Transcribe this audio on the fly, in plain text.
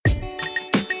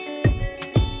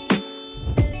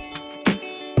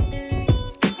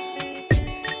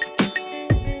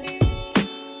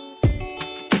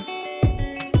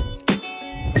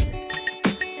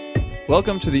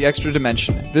Welcome to The Extra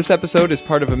Dimension. This episode is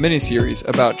part of a mini-series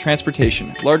about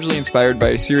transportation, largely inspired by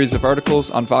a series of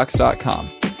articles on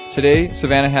Vox.com. Today,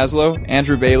 Savannah Haslow,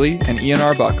 Andrew Bailey, and Ian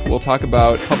Arbuck will talk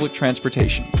about public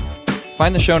transportation.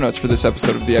 Find the show notes for this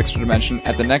episode of The Extra Dimension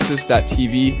at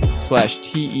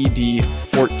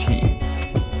thenexus.tv/TED14.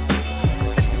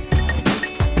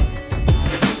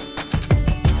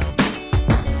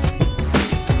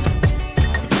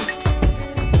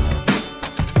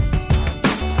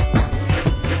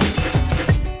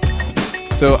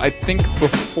 So I think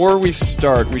before we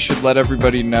start, we should let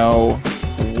everybody know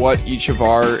what each of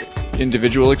our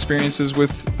individual experiences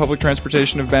with public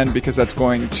transportation have been, because that's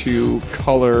going to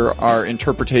color our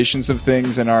interpretations of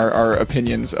things and our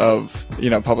opinions of,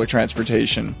 public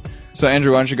transportation. So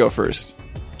Andrew, why don't you go first?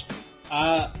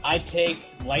 I take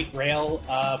light rail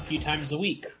a few times a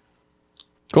week.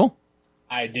 Cool.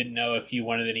 I didn't know if you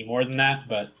wanted any more than that,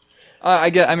 but...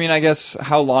 I guess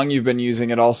how long you've been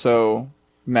using it also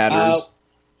matters.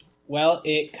 Well,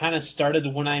 it kind of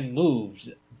started when I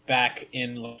moved back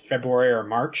in February or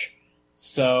March,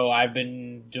 so I've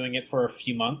been doing it for a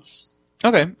few months.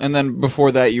 Okay, and then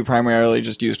before that you primarily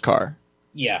just used car?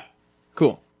 Yeah.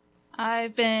 Cool.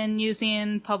 I've been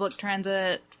using public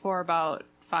transit for about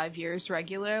 5 years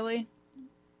regularly.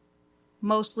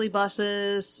 Mostly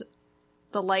buses,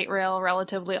 the light rail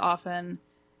relatively often,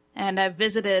 and I've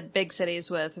visited big cities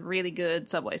with really good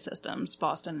subway systems,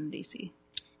 Boston and DC.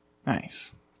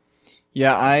 Nice.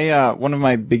 Yeah, one of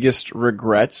my biggest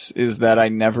regrets is that I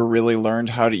never really learned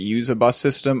how to use a bus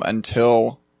system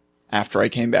until after I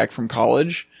came back from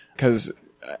college, because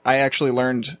I actually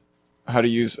learned how to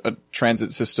use a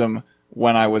transit system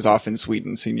when I was off in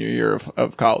Sweden, senior year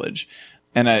of college.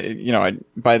 And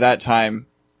by that time,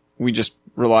 we just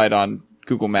relied on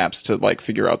Google Maps to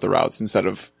figure out the routes instead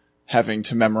of having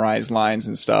to memorize lines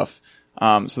and stuff.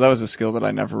 So that was a skill that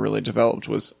I never really developed,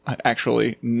 was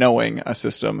actually knowing a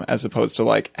system as opposed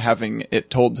to having it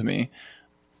told to me.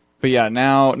 But yeah,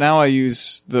 now I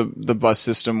use the bus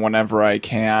system whenever I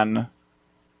can,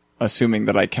 assuming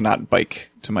that I cannot bike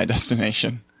to my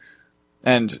destination.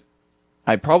 And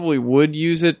I probably would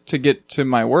use it to get to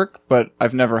my work, but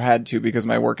I've never had to because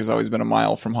my work has always been a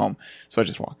mile from home. So I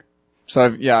just walk. So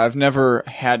I've never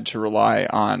had to rely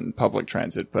on public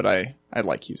transit, but I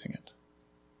like using it.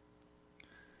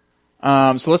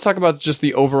 So let's talk about just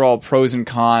the overall pros and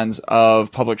cons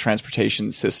of public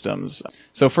transportation systems.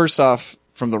 So first off,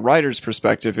 from the rider's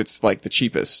perspective, it's the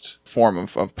cheapest form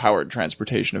of powered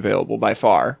transportation available by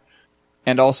far.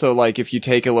 And also, if you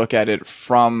take a look at it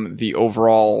from the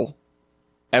overall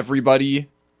everybody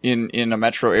in a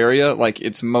metro area,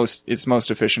 it's most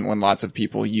efficient when lots of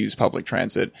people use public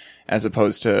transit as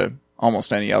opposed to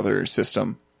almost any other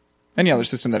system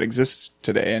that exists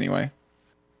today anyway.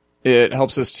 It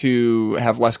helps us to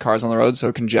have less cars on the road,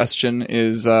 so congestion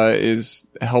is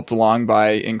helped along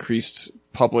by increased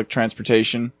public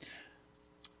transportation.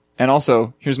 And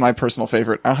also, here's my personal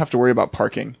favorite: I don't have to worry about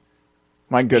parking.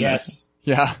 My goodness.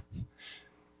 Yes.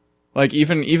 Yeah.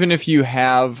 Even if you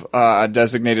have a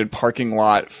designated parking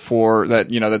lot for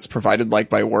that, that's provided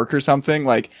by work or something,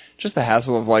 just the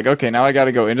hassle of okay, now I got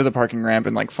to go into the parking ramp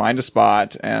and find a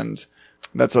spot, and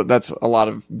that's a lot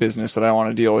of business that I don't want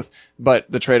to deal with. But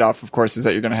the trade-off, of course, is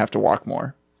that you're going to have to walk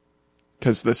more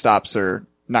because the stops are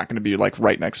not going to be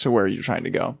right next to where you're trying to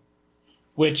go.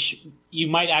 Which you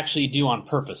might actually do on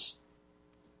purpose.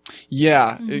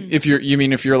 Yeah. Mm-hmm. If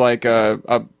you're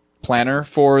a planner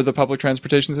for the public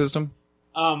transportation system?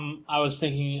 I was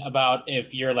thinking about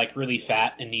if you're really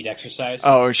fat and need exercise.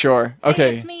 Oh, sure.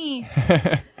 Okay. Hey, it's me.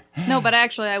 No, but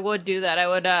actually I would do that. I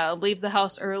would leave the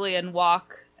house early and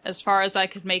walk as far as I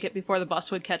could make it before the bus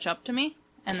would catch up to me,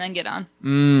 and then get on.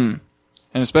 And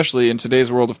especially in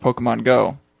today's world of Pokemon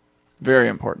Go. Very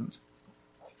important.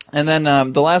 And then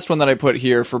the last one that I put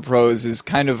here for pros is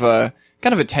kind of a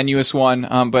tenuous one,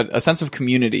 but a sense of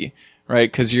community,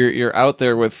 right? Because you're out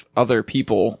there with other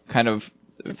people, kind of.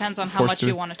 Depends on how much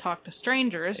you want to talk to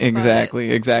strangers. Exactly.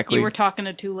 You were talking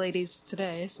to two ladies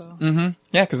today, so. Mm-hmm.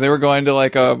 Yeah, because they were going to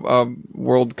a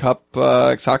World Cup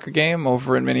soccer game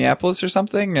over in Minneapolis or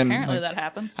something. And apparently that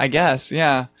happens. I guess,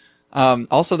 yeah.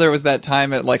 Also, there was that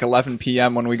time at 11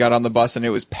 p.m. when we got on the bus and it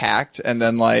was packed, and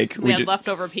then we had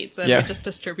leftover pizza and we just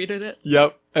distributed it.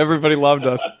 Yep, everybody loved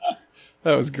us.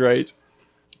 That was great.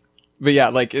 But yeah,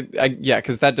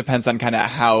 because that depends on kind of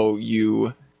how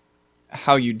you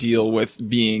deal with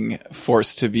being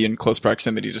forced to be in close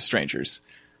proximity to strangers.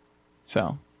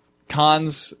 So,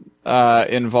 cons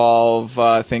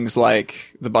involve things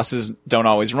like the buses don't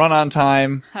always run on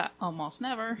time. Almost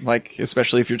never.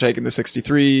 Especially if you're taking the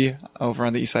 63 over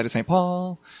on the east side of St.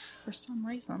 Paul. For some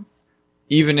reason.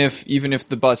 even if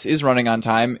the bus is running on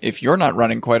time, if you're not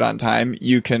running quite on time,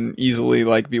 you can easily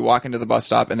like be walking to the bus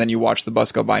stop and then you watch the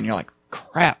bus go by and you're like,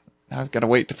 crap, now I've got to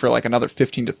wait for like another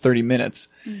 15 to 30 minutes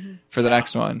for the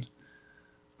next one.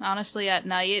 Honestly, at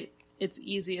night, it's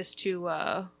easiest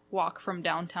to walk from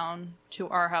downtown to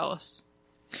our house.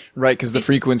 Right, because the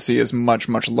frequency is much,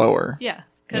 much lower. Yeah,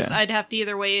 because I'd have to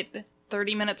either wait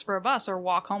 30 minutes for a bus or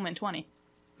walk home in 20.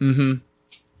 Mm-hmm.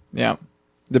 Yeah.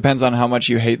 Depends on how much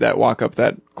you hate that walk up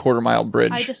that quarter-mile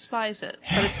bridge. I despise it,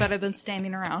 but it's better than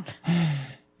standing around.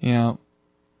 Yeah.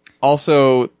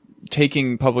 Also,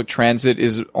 taking public transit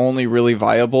is only really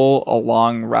viable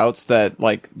along routes that,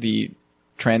 like, the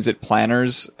transit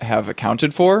planners have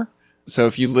accounted for. So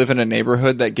if you live in a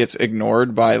neighborhood that gets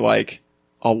ignored by, like,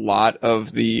 a lot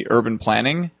of the urban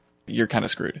planning, you're kind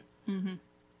of screwed. Mm-hmm.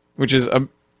 Which is a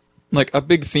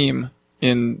big theme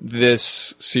in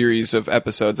this series of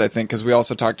episodes, I think, because we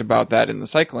also talked about that in the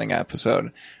cycling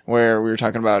episode, where we were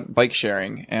talking about bike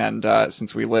sharing. And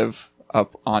since we live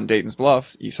up on Dayton's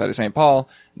Bluff, east side of St. Paul,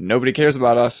 nobody cares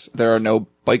about us. There are no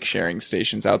bike sharing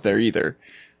stations out there either.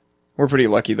 We're pretty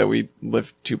lucky that we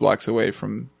live 2 blocks away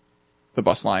from the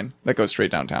bus line that goes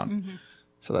straight downtown. Mm-hmm.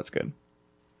 So that's good.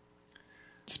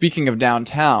 Speaking of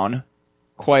downtown,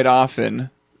 quite often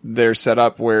they're set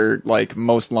up where like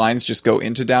most lines just go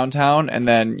into downtown and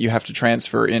then you have to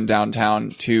transfer in downtown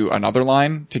to another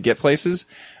line to get places,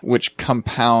 which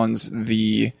compounds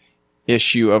the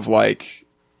issue of like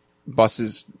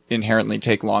buses inherently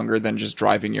take longer than just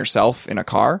driving yourself in a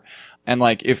car. And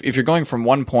like if you're going from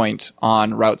one point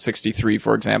on Route 63,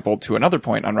 for example, to another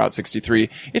point on Route 63,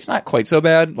 it's not quite so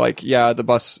bad. Like, yeah, the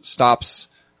bus stops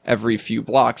every few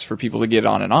blocks for people to get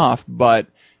on and off, but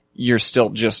you're still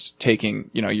just taking,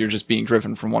 you're just being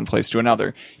driven from one place to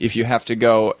another. If you have to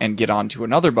go and get onto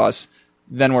another bus,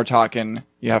 then we're talking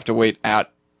you have to wait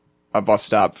at a bus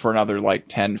stop for another like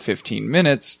 10, 15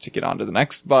 minutes to get onto the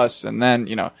next bus. And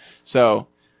then, so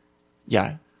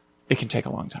yeah, it can take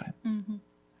a long time. Mm-hmm.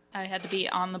 I had to be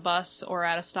on the bus or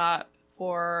at a stop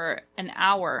for an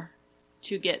hour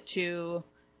to get to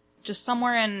just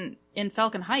somewhere in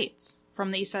Falcon Heights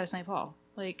from the east side of St. Paul.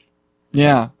 Like,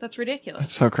 yeah. That's ridiculous.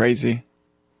 It's so crazy.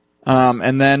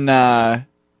 And then,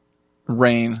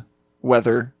 rain,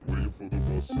 weather. Waiting for the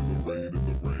bus in the rain, in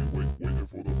the rain, waiting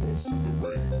for the bus in the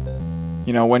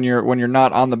rain. When you're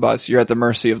not on the bus, you're at the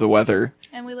mercy of the weather.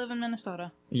 And we live in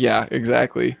Minnesota. Yeah,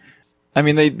 exactly. I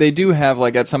mean, they do have,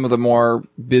 like, at some of the more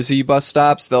busy bus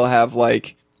stops, they'll have,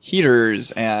 like,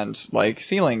 heaters and, like,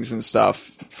 ceilings and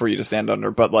stuff for you to stand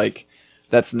under, but, like,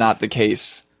 that's not the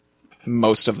case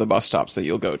most of the bus stops that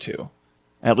you'll go to.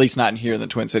 At least not in here in the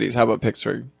Twin Cities. How about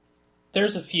Pittsburgh?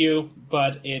 There's a few,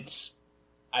 but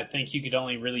I think you could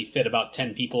only really fit about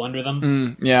 10 people under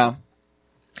them. Yeah.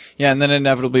 Yeah, and then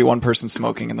inevitably one person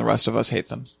smoking and the rest of us hate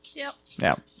them. Yep.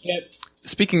 Yeah. Yep.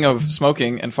 Speaking of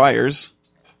smoking and fires.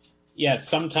 Yeah,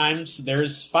 sometimes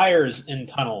there's fires in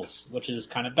tunnels, which is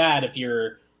kind of bad if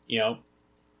you're,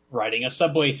 riding a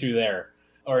subway through there.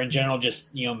 Or in general,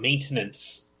 just,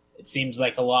 maintenance. It seems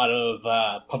like a lot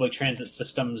of public transit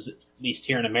systems, at least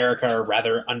here in America, are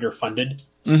rather underfunded.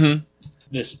 Mm-hmm.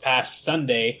 This past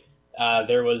Sunday,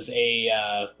 there was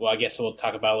I guess we'll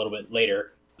talk about it a little bit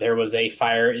later. There was a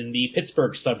fire in the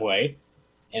Pittsburgh subway.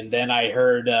 And then I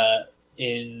heard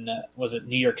was it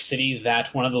New York City,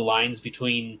 that one of the lines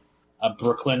between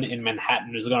Brooklyn and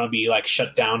Manhattan is going to be like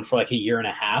shut down for like a year and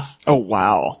a half. Oh,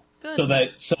 wow. So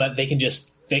that they can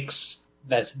just fix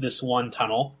this one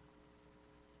tunnel.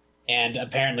 And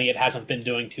apparently it hasn't been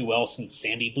doing too well since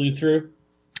Sandy blew through.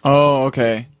 Oh,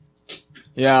 okay.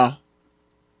 Yeah.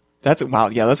 Wow.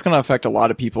 Yeah, that's going to affect a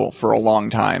lot of people for a long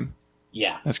time.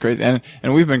 Yeah. That's crazy. And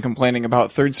we've been complaining about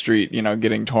 3rd Street,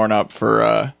 getting torn up for...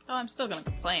 Oh, I'm still going to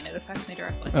complain. It affects me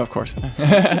directly. Of course.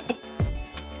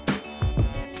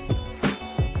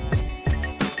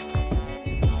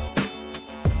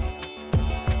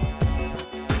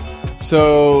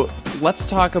 So, let's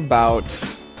talk about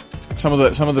some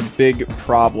of the big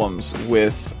problems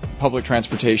with public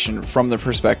transportation from the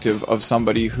perspective of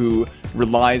somebody who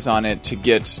relies on it to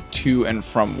get to and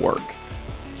from work.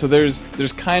 So there's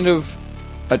kind of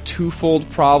a twofold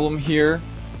problem here,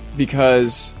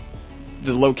 because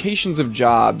the locations of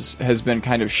jobs has been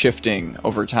kind of shifting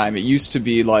over time. It used to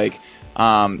be like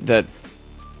that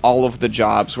all of the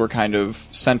jobs were kind of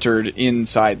centered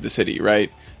inside the city,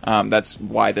 right? That's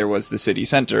why there was the city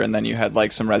center, and then you had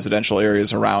like some residential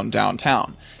areas around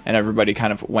downtown, and everybody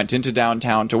kind of went into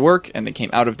downtown to work, and they came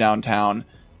out of downtown,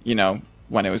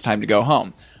 when it was time to go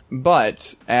home.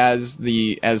 But as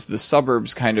the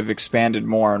suburbs kind of expanded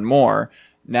more and more,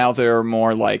 now there are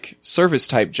more like service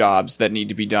type jobs that need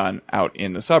to be done out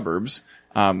in the suburbs,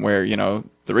 where,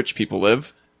 the rich people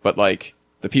live, but like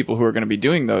the people who are going to be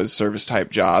doing those service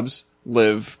type jobs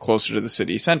live closer to the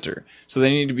city center. So they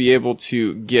need to be able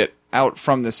to get out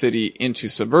from the city into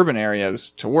suburban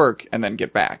areas to work and then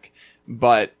get back.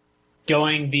 But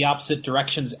going the opposite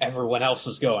directions everyone else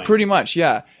is going. Pretty much,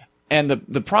 yeah. And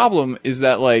the problem is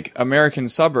that like American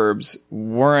suburbs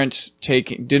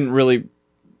didn't really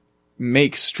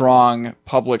make strong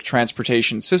public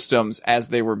transportation systems as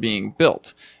they were being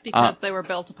built. Because they were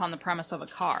built upon the premise of a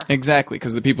car. Exactly,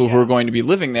 because the people who are going to be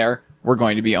living there were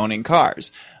going to be owning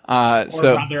cars. Or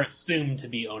rather assumed to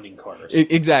be owning cars.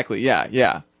 Exactly,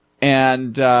 yeah.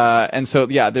 And so,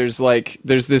 yeah, there's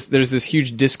this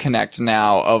huge disconnect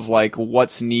now of like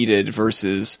what's needed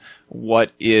versus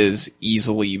what is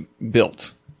easily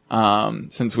built.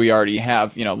 Since we already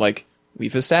have, like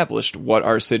we've established what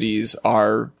our cities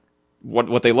are,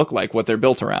 what they look like, what they're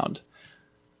built around.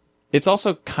 It's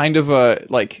also kind of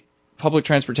public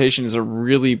transportation is a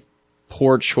really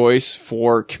poor choice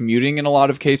for commuting in a lot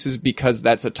of cases because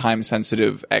that's a time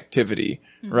sensitive activity,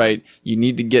 right? You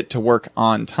need to get to work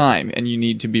on time and you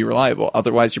need to be reliable.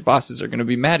 Otherwise your bosses are going to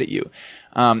be mad at you.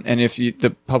 And if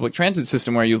the public transit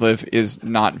system where you live is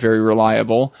not very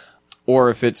reliable, or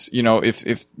if it's,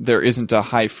 if there isn't a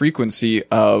high frequency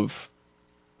of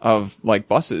like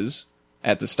buses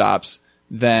at the stops,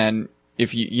 then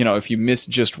if you miss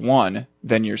just one,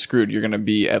 then you're screwed. You're going to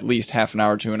be at least half an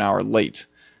hour to an hour late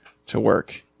to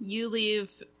work. You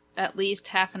leave at least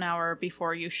half an hour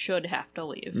before you should have to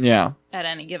leave. Yeah. At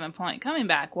any given point. Coming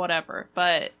back, whatever.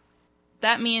 But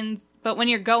when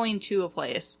you're going to a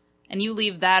place and you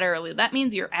leave that early, that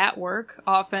means you're at work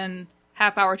often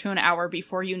half hour to an hour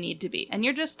before you need to be. And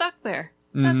you're just stuck there.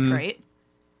 That's great.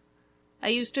 I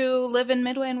used to live in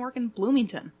Midway and work in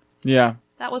Bloomington. Yeah.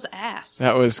 That was ass.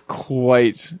 That was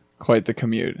quite the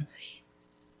commute.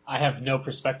 I have no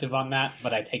perspective on that,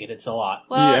 but I take it's a lot.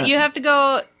 Well, you have to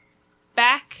go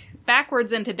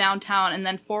backwards into downtown and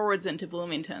then forwards into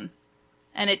Bloomington.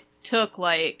 And it took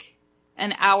like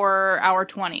an hour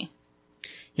 20.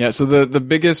 Yeah, so the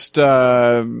biggest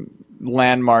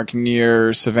landmark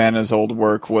near Savannah's old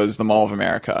work was the Mall of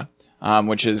America,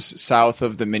 which is south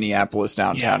of the Minneapolis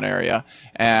downtown area.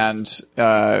 And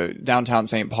downtown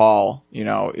St. Paul,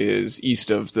 is east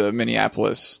of the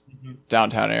Minneapolis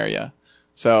downtown area.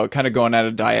 So kind of going at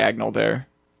a diagonal there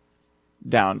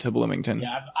down to Bloomington.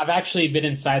 Yeah, I've actually been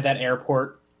inside that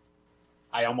airport.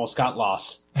 I almost got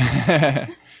lost. Yeah,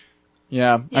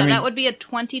 that would be a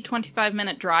 25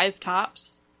 minute drive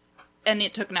tops, and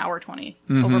it took an hour 20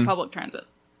 over public transit.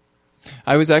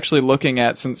 I was actually looking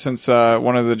at, since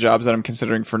one of the jobs that I'm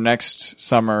considering for next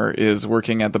summer is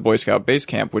working at the Boy Scout base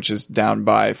camp, which is down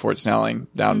by Fort Snelling,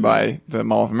 down by the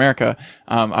Mall of America.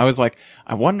 I was like,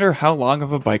 I wonder how long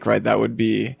of a bike ride that would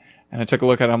be. And I took a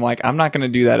look at it. I'm like, I'm not going to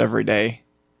do that every day.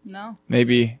 No.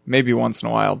 Maybe once in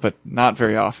a while, but not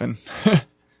very often.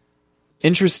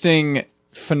 Interesting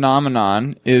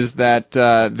phenomenon is that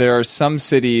there are some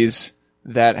cities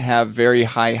that have very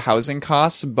high housing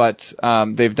costs, but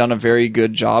they've done a very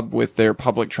good job with their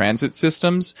public transit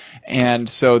systems. And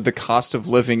so the cost of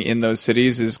living in those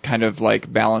cities is kind of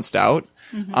like balanced out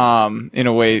in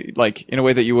a way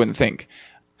that you wouldn't think.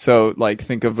 So like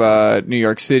think of New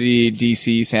York City,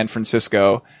 DC, San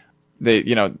Francisco. They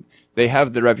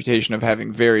have the reputation of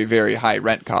having very, very high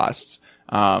rent costs.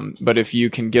 But if you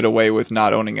can get away with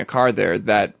not owning a car there,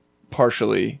 that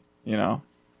partially,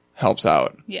 helps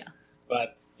out. Yeah.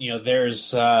 But,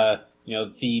 there's,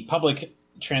 the public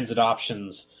transit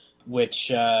options,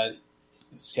 which,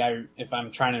 if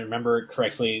I'm trying to remember it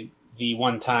correctly, the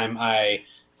one time I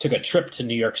took a trip to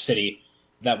New York City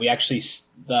that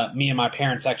me and my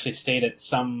parents actually stayed at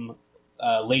some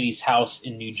lady's house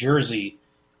in New Jersey,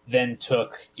 then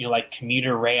took,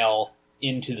 commuter rail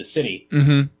into the city.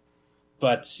 Mm-hmm.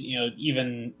 But,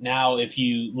 even now, if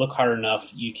you look hard enough,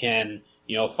 you can,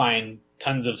 find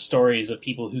tons of stories of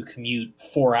people who commute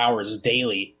 4 hours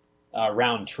daily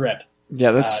round trip.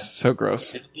 Yeah, that's so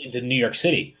gross. Into New York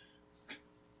City,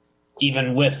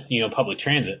 even with, public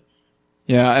transit.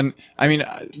 Yeah, and I mean,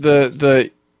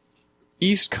 the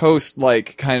East Coast,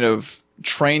 kind of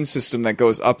train system that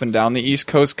goes up and down the East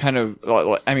Coast kind of,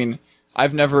 I mean,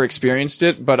 I've never experienced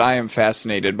it, but I am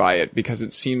fascinated by it because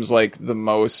it seems like the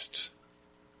most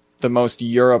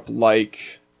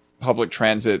Europe-like public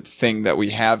transit thing that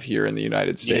we have here in the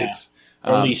United States.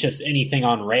 Yeah. Or at least just anything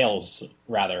on rails,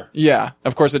 rather. Yeah.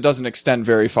 Of course, it doesn't extend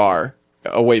very far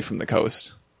away from the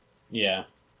coast. Yeah.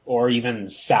 Or even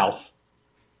south.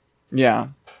 Yeah.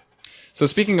 So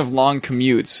speaking of long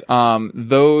commutes,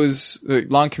 those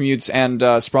long commutes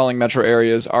and sprawling metro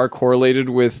areas are correlated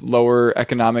with lower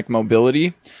economic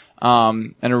mobility.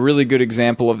 And a really good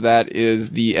example of that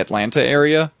is the Atlanta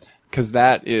area, because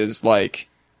that is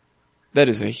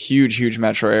a huge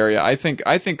metro area. I think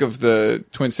of the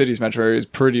Twin Cities metro area as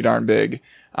pretty darn big.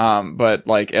 But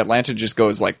like Atlanta just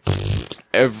goes like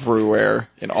everywhere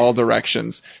in all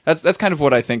directions. That's kind of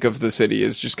what I think of the city,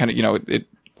 is just kind of,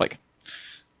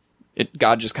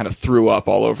 God just kind of threw up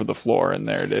all over the floor, and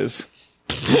there it is.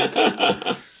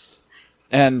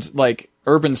 And like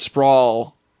urban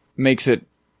sprawl makes it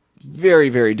very,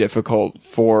 very difficult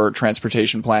for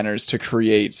transportation planners to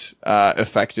create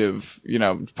effective,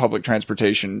 public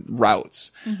transportation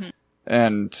routes. Mm-hmm.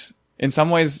 And in some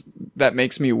ways, that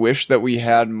makes me wish that we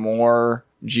had more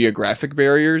geographic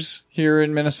barriers here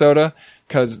in Minnesota,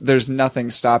 because there's nothing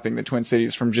stopping the Twin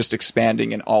Cities from just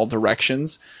expanding in all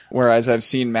directions. Whereas I've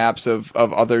seen maps of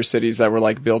other cities that were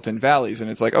like built in valleys, and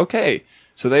it's like, okay,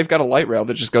 so they've got a light rail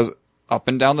that just goes up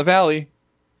and down the valley.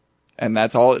 And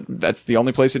that's the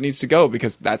only place it needs to go,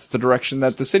 because that's the direction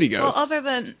that the city goes. Well, other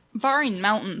than barring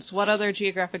mountains, what other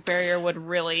geographic barrier would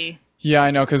really... Yeah,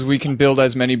 I know, because we can build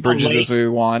as many bridges as we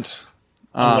want.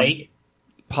 A lake?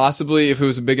 Possibly, if it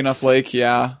was a big enough lake,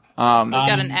 yeah. We've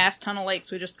got an ass ton of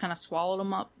lakes, we just kind of swallowed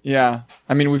them up. Yeah.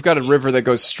 I mean, we've got a river that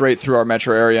goes straight through our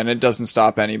metro area, and it doesn't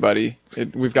stop anybody.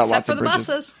 We've got lots of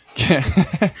bridges. Except for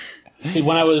the buses. See,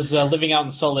 when I was living out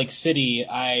in Salt Lake City,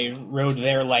 I rode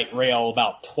their light rail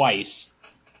about twice,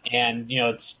 and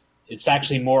it's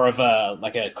actually more of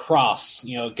a cross.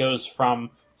 It goes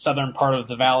from southern part of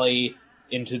the valley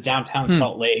into downtown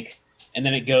Salt Lake, and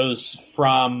then it goes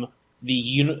from the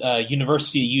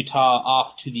University of Utah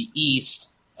off to the east,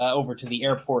 over to the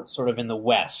airport, sort of in the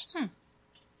west.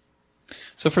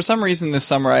 So for some reason this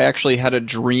summer, I actually had a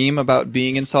dream about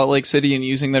being in Salt Lake City and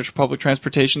using their public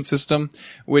transportation system,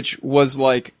 which was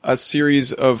like a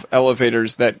series of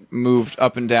elevators that moved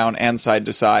up and down and side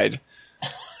to side.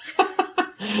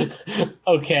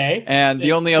 Okay. And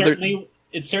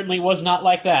it certainly was not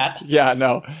like that. Yeah,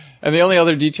 no. And the only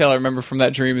other detail I remember from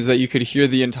that dream is that you could hear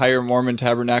the entire Mormon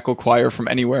Tabernacle Choir from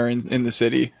anywhere in the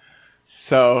city.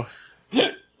 So...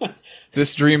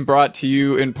 This dream brought to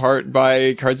you in part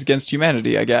by Cards Against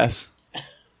Humanity, I guess.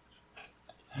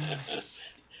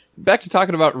 Back to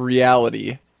talking about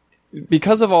reality.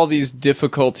 Because of all these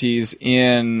difficulties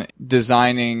in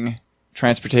designing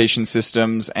transportation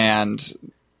systems and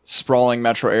sprawling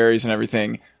metro areas and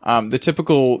everything, the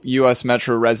typical U.S.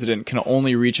 metro resident can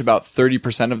only reach about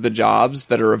 30% of the jobs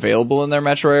that are available in their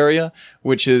metro area,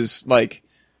 which is like,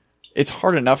 it's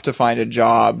hard enough to find a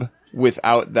job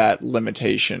without that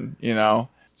limitation,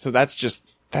 So that's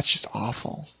just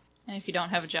awful. And if you don't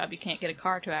have a job, you can't get a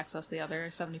car to access the other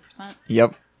 70%.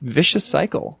 Yep. Vicious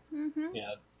cycle. Mm-hmm.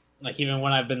 Yeah. Like even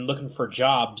when I've been looking for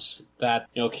jobs, that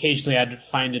occasionally I'd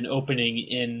find an opening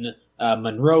in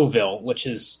Monroeville, which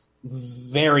is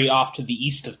very off to the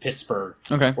east of Pittsburgh.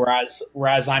 Okay.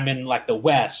 Whereas I'm in like the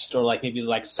west, or like maybe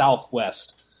like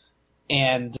southwest.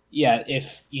 And yeah,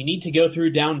 if you need to go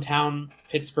through downtown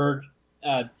Pittsburgh,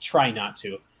 try not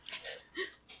to.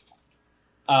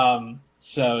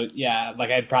 So yeah,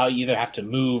 like I'd probably either have to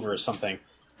move or something.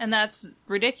 And that's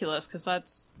ridiculous, because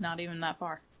that's not even that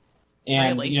far.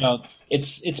 And really.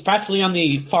 It's practically on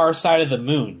the far side of the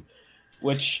moon,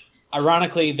 which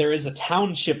ironically there is a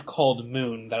township called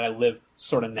Moon that I live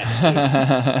sort of next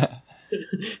to.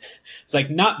 It's like,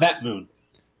 not that Moon.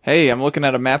 Hey, I'm looking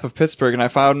at a map of Pittsburgh and I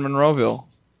found Monroeville.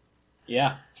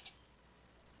 Yeah.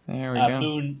 There we go.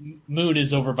 Moon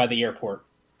is over by the airport.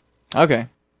 Okay.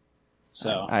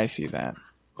 So I see that.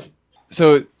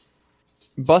 So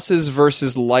buses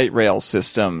versus light rail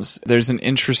systems. There's an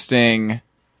interesting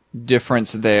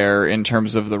difference there in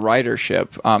terms of the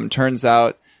ridership. Turns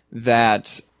out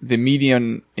that the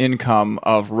median income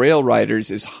of rail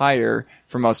riders is higher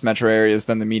for most metro areas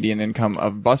than the median income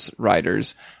of bus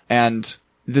riders. And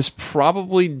this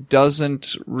probably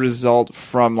doesn't result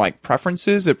from like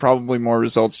preferences. It probably more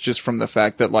results just from the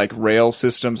fact that like rail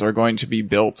systems are going to be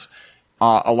built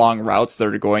along routes that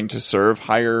are going to serve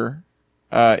higher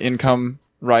income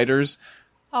riders.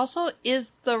 Also,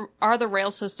 are the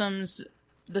rail systems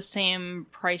the same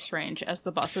price range as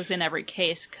the buses in every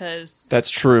case? Because that's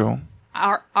true.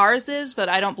 Ours is, but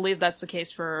I don't believe that's the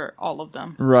case for all of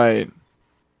them. Right.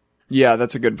 Yeah,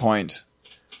 that's a good point.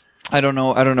 I don't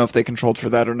know if they controlled for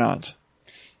that or not.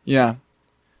 Yeah.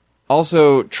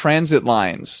 Also, transit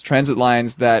lines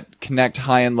that connect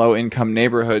high and low income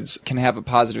neighborhoods can have a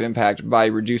positive impact by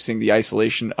reducing the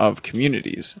isolation of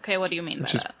communities. Okay, what do you mean by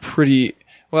that? Which is pretty...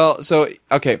 Well, so,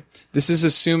 okay, this is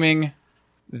assuming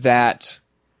that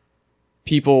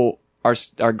people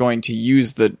are going to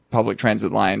use the public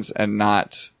transit lines and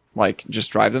not, like,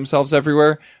 just drive themselves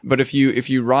everywhere. But if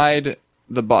you ride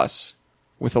the bus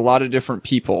with a lot of different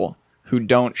people who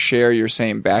don't share your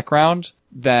same background,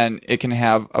 then it can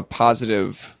have a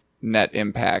positive net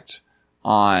impact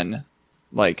on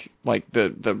like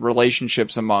the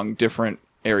relationships among different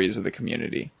areas of the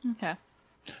community. Okay.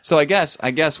 So I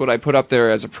guess what I put up there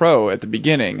as a pro at the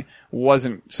beginning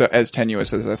wasn't so as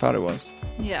tenuous as I thought it was.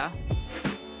 Yeah.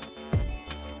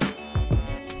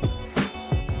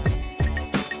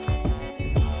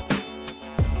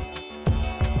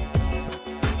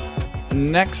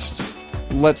 Next,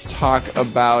 let's talk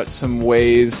about some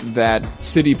ways that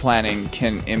city planning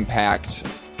can impact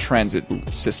transit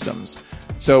systems.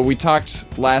 So we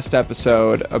talked last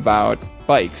episode about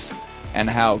bikes and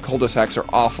how cul-de-sacs are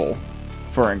awful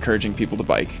for encouraging people to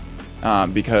bike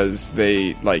because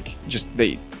they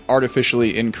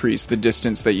artificially increase the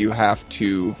distance that you have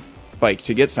to bike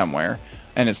to get somewhere,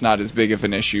 and it's not as big of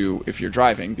an issue if you're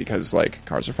driving because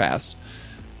cars are fast.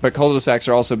 But cul-de-sacs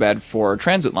are also bad for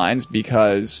transit lines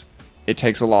because it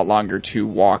takes a lot longer to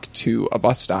walk to a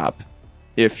bus stop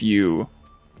if you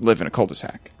live in a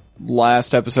cul-de-sac.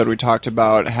 Last episode we talked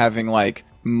about having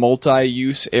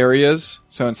multi-use areas.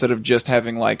 So instead of just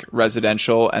having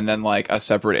residential and then a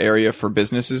separate area for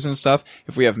businesses and stuff,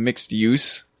 if we have mixed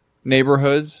use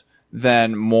neighborhoods,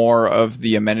 then more of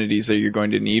the amenities that you're going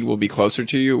to need will be closer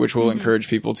to you, which will encourage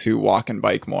people to walk and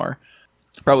bike more.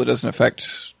 Probably doesn't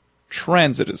affect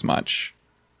transit as much,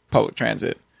 public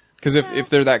transit. Because if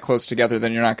they're that close together,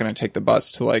 then you're not going to take the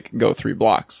bus to go 3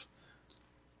 blocks.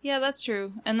 Yeah, that's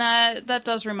true. And that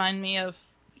does remind me of,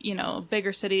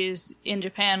 bigger cities in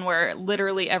Japan where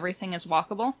literally everything is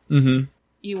walkable. Mm-hmm.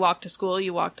 You walk to school,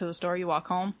 you walk to the store, you walk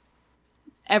home.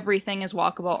 Everything is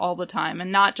walkable all the time.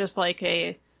 And not just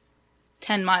a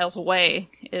 10 miles away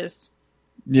is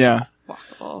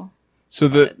walkable. So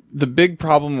the big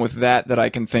problem with that I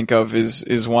can think of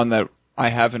is one that I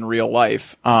have in real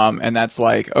life. And that's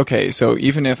okay, so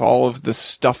even if all of the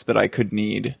stuff that I could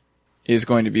need is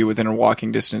going to be within a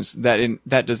walking distance,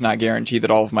 that does not guarantee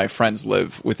that all of my friends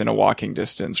live within a walking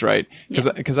distance, right?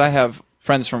 Because I have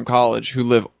friends from college who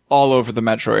live all over the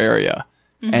metro area.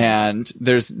 Mm-hmm. And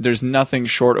there's nothing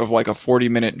short of a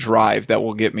 40-minute drive that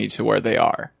will get me to where they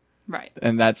are. Right.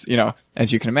 And that's,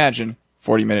 as you can imagine,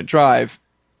 40-minute drive,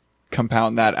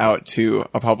 compound that out to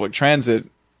a public transit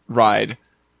ride,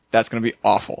 that's going to be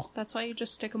awful. That's why you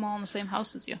just stick them all in the same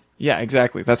house as you. Yeah,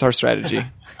 exactly. That's our strategy.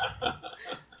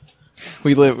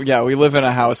 We live in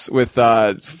a house with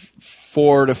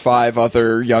 4 to 5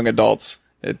 other young adults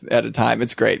at a time.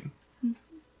 It's great.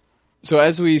 So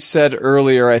as we said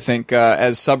earlier, I think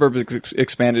as suburbs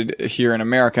expanded here in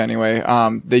America anyway,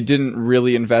 they didn't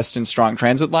really invest in strong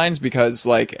transit lines because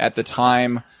at the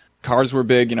time cars were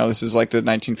big. This is the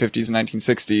 1950s and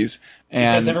 1960s.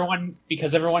 And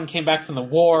because everyone came back from the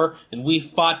war and we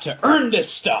fought to earn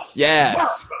this stuff.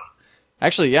 Yes.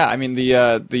 Actually, yeah. I mean,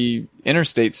 the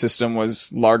interstate system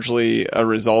was largely a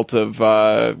result of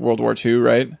World War II,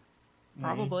 right?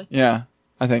 Probably. Yeah,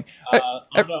 I think.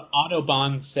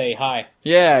 Autobahns say hi.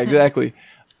 Yeah, exactly.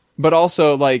 But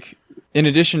also, in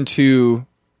addition to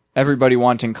everybody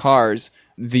wanting cars,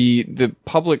 the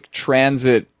public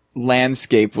transit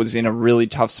landscape was in a really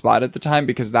tough spot at the time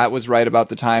because that was right about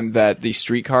the time that the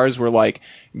streetcars were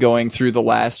going through the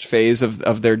last phase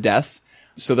of their death.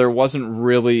 So there wasn't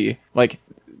really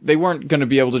they weren't going to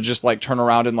be able to just turn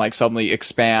around and suddenly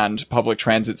expand public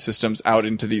transit systems out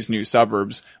into these new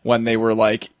suburbs when they were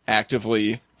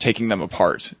actively taking them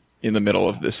apart in the middle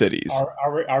of the cities.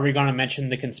 Are we going to mention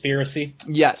the conspiracy?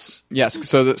 Yes.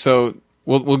 So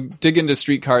we'll dig into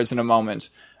streetcars in a moment,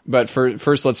 but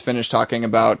first let's finish talking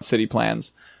about city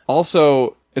plans.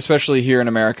 Also, especially here in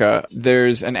America,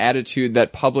 there's an attitude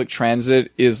that public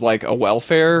transit is a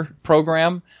welfare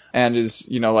program and is,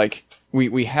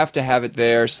 we have to have it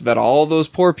there so that all those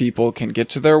poor people can get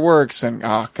to their works and,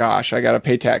 oh gosh, I got to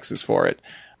pay taxes for it,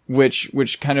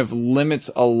 which kind of limits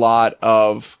a lot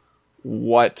of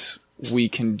what we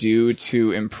can do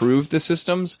to improve the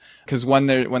systems. Because when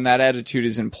that attitude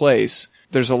is in place,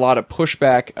 there's a lot of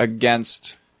pushback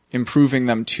against improving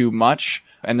them too much.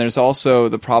 And there's also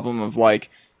the problem of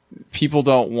people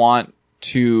don't want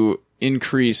to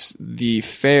increase the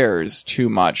fares too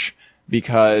much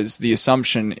because the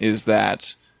assumption is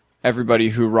that everybody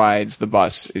who rides the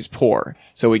bus is poor.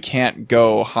 So we can't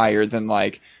go higher than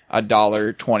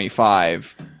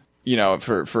 $1.25,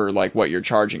 for what you're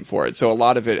charging for it. So a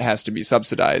lot of it has to be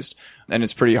subsidized, and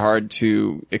it's pretty hard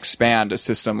to expand a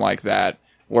system like that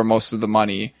where most of the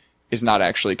money is not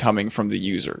actually coming from the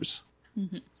users.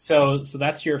 Mm-hmm. So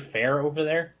that's your fare over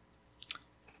there?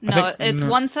 No, it's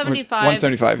 $175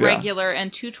 $175 regular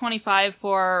and $225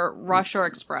 for Rush or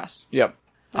Express. Yep.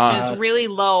 Which is really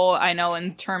low, I know,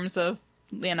 in terms of,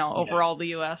 overall the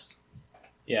U.S.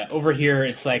 Yeah, over here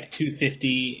it's like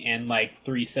 $250 and like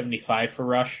 $375 for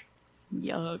Rush.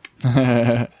 Yuck.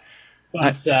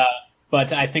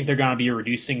 But I think they're going to be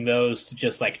reducing those to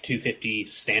just like $250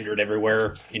 standard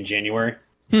everywhere in January.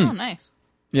 Oh, nice.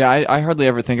 Yeah, I hardly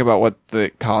ever think about what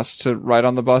it costs to ride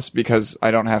on the bus because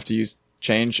I don't have to use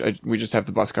change. We just have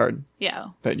the bus card. Yeah.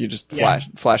 That you just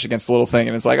flash against the little thing,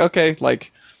 and it's like, okay,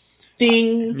 like...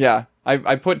 Ding! Yeah.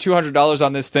 I put $200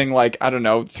 on this thing, like, I don't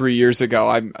know, 3 years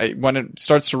ago. When it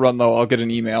starts to run low, I'll get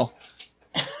an email.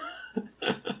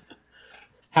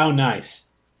 How nice.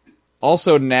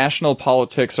 Also, national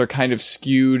politics are kind of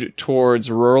skewed towards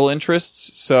rural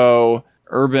interests, so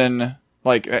urban,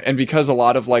 like, and because a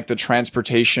lot of, like, the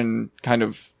transportation kind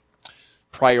of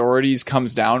priorities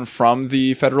comes down from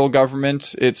the federal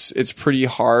government, it's pretty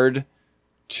hard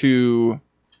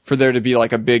for there to be,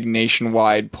 like, a big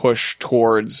nationwide push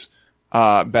towards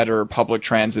better public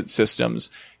transit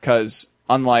systems, because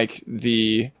unlike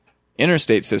the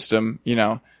interstate system,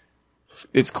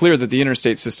 it's clear that the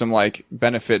interstate system, like,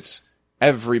 benefits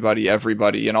everybody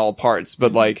in all parts,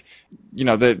 but like,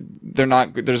 there's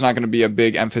not going to be a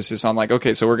big emphasis on like,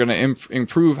 okay, so we're going to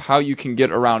improve how you can get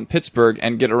around Pittsburgh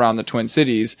and get around the Twin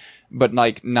Cities, but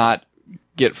like not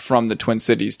get from the Twin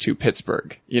Cities to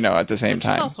Pittsburgh, at the same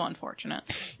time. It's also unfortunate.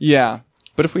 Yeah.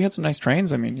 But if we had some nice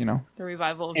trains, I mean, The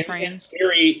revival of trains.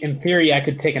 In theory, I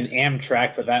could take an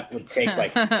Amtrak, but that would take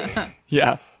like...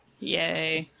 Yeah.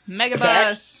 Yay.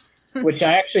 Megabus. Which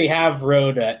I actually have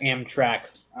rode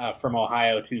Amtrak from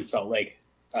Ohio to Salt Lake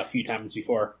a few times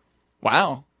before.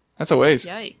 Wow. That's a ways.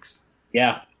 Yikes.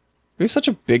 Yeah. We have such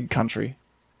a big country.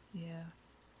 Yeah.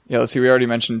 Yeah, let's see. We already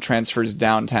mentioned transfers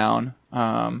downtown.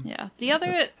 Yeah.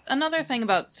 Another thing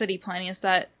about city planning is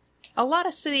that a lot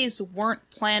of cities weren't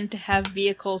planned to have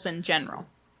vehicles in general.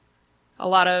 A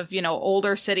lot of,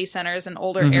 older city centers and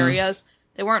older areas,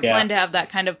 they weren't planned to have that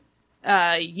kind of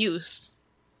use.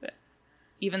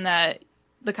 Even the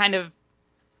kind of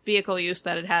vehicle use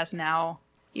that it has now,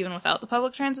 even without the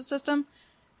public transit system.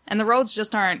 And the roads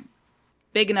just aren't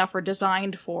big enough or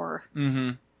designed for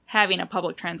having a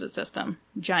public transit system.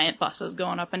 Giant buses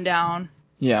going up and down.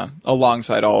 Yeah,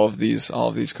 alongside all of these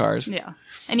cars. Yeah.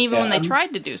 And even when they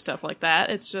tried to do stuff like that,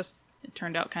 it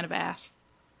turned out kind of ass.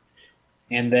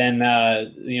 And then,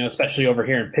 especially over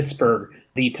here in Pittsburgh,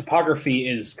 the topography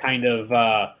is kind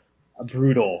of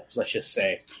brutal, let's just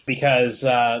say. Because,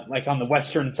 like on the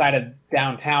western side of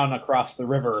downtown across the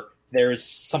river, there's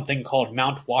something called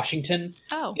Mount Washington.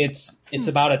 Oh. It's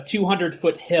about a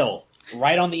 200-foot hill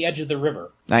right on the edge of the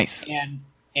river. Nice.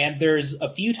 And there's a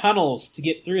few tunnels to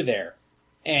get through there.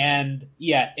 And,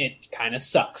 yeah, it kind of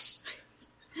sucks.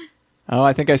 Oh,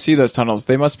 I think I see those tunnels.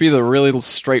 They must be the really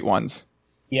straight ones.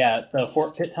 Yeah, the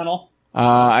Fort Pitt Tunnel.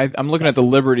 I'm looking at the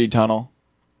Liberty Tunnel.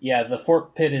 Yeah, the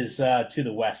Fort Pitt is to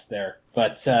the west there.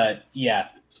 But, yeah,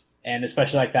 and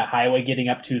especially like that highway getting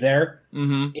up to there,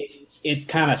 it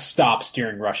kind of stops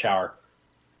during rush hour.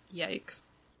 Yikes.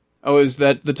 Oh, is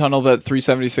that the tunnel that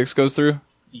 376 goes through?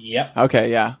 Yep.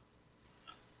 Okay, yeah.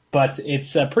 But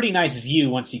it's a pretty nice view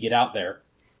once you get out there.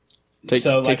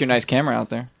 Take your nice camera out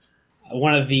there.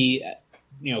 One of the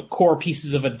core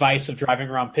pieces of advice of driving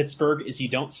around Pittsburgh is you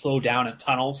don't slow down at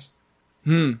tunnels.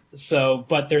 So,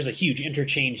 but there's a huge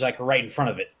interchange like right in front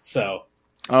of it. So.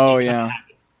 Oh yeah,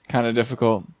 kind of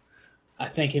difficult. I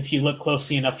think if you look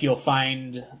closely enough, you'll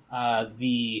find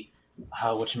the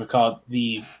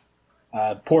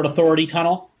Port Authority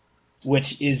Tunnel,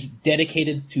 which is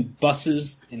dedicated to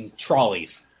buses and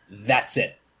trolleys. That's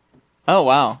it. Oh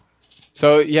wow.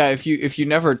 So yeah, if you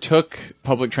never took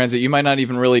public transit, you might not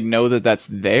even really know that that's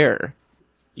there.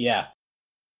 Yeah.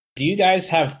 Do you guys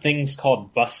have things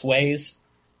called busways?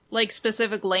 Like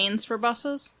specific lanes for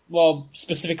buses? Well,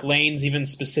 specific lanes, even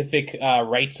specific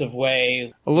rights of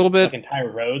way. A little bit. Like entire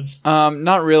roads?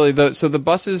 Not really. So the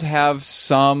buses have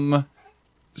some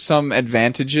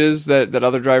advantages that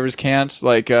other drivers can't.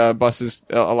 Like buses,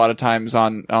 a lot of times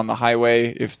on the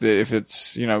highway, if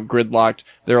it's gridlocked,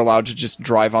 they're allowed to just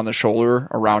drive on the shoulder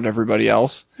around everybody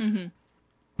else. Mm-hmm.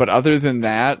 But other than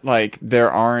that, like there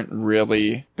aren't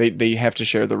really. They have to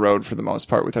share the road for the most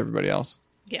part with everybody else.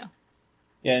 Yeah.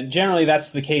 Yeah, and generally that's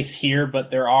the case here,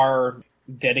 but there are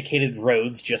dedicated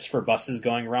roads just for buses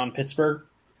going around Pittsburgh.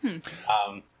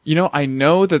 I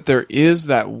know that there is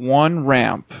that one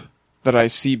ramp that I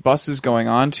see buses going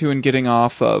onto and getting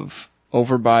off of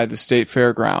over by the state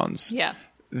fairgrounds. Yeah.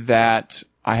 That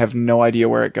I have no idea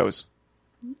where it goes.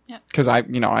 Yeah. Because I've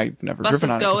never buses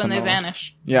driven on it. Buses go and they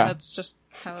vanish. Yeah. That's just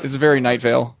how it's very Night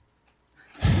Vale.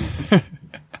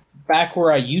 Back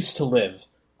where I used to live,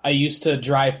 I used to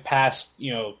drive past,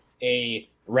 a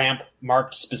ramp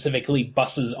marked specifically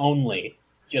buses only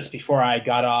just before I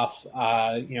got off,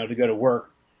 to go to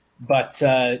work. But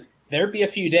there'd be a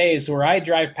few days where I'd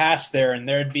drive past there and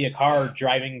there'd be a car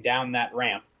driving down that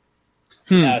ramp.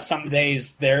 Some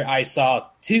days there I saw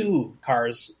 2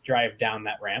 cars drive down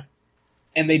that ramp.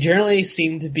 And they generally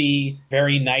seem to be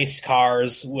very nice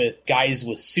cars with guys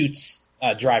with suits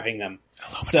driving them.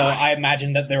 So I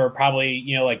imagine that there were probably,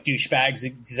 like douchebags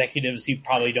executives who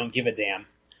probably don't give a damn.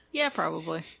 Yeah,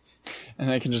 probably. And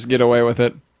they can just get away with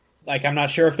it. Like, I'm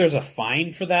not sure if there's a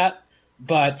fine for that,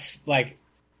 but, like,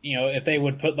 if they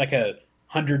would put, like, a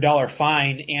 $100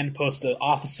 fine and post an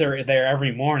officer there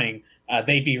every morning,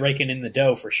 they'd be raking in the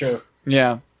dough for sure.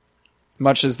 Yeah.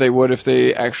 Much as they would if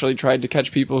they actually tried to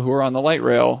catch people who are on the light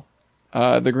rail,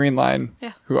 the green line,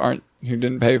 who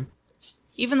didn't pay.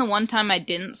 Even the one time I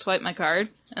didn't swipe my card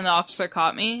and the officer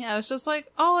caught me, I was just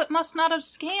like, oh, it must not have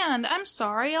scanned. I'm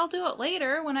sorry, I'll do it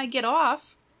later when I get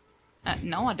off.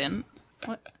 No, I didn't.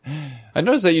 What? I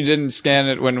noticed that you didn't scan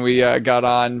it when we got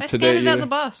on I today. scanned it at the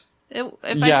bus. If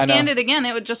I scanned it again,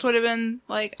 it just would have been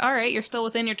like, all right, you're still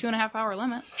within your 2.5 hour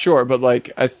limit. Sure, but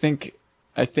like I think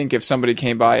if somebody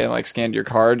came by and like scanned your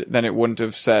card, then it wouldn't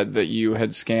have said that you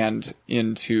had scanned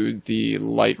into the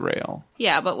light rail.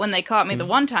 Yeah, but when they caught me the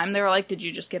one time, they were like, did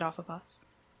you just get off a bus?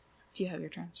 Do you have your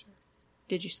transfer?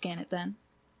 Did you scan it then?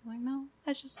 I'm like, no,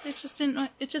 it just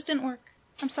didn't work.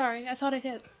 I'm sorry, I thought it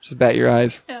hit. Just bat your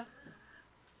eyes. Yeah.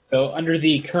 So under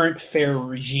the current fare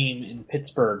regime in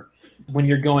Pittsburgh, when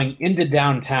you're going into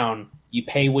downtown, you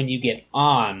pay when you get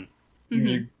on.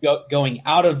 When you're going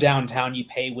out of downtown, you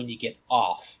pay when you get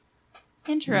off.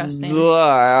 Interesting.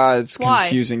 It's Why?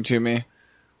 confusing to me.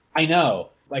 I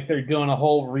know. Like, they're doing a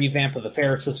whole revamp of the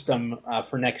fare system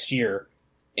for next year.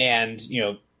 And,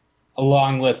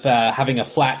 along with having a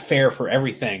flat fare for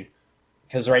everything.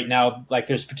 Because right now, like,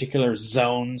 there's particular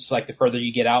zones, like the further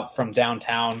you get out from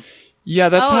downtown. Yeah,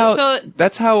 that's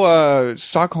how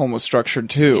Stockholm was structured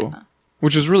too. Yeah.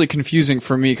 Which was really confusing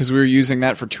for me because we were using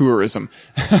that for tourism.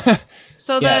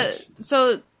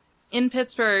 So in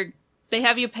Pittsburgh,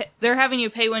 they're having you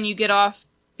pay when you get off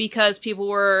because people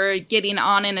were getting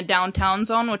on in a downtown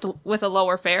zone with a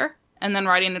lower fare and then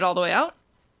riding it all the way out?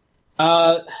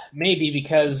 Maybe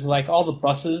because like all the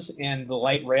buses and the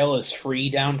light rail is free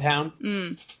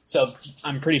downtown. So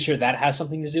I'm pretty sure that has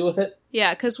something to do with it.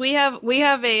 Yeah, because we have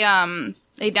a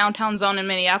downtown zone in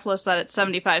Minneapolis that it's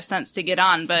 75 cents to get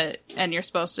on, and you're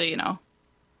supposed to,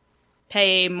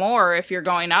 pay more if you're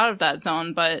going out of that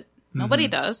zone, but nobody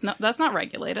does. No, that's not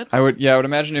regulated. I would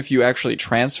imagine if you actually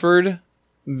transferred,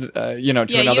 to another bus.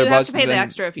 Yeah, you have to pay the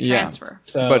extra if you transfer.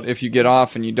 So, but if you get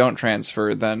off and you don't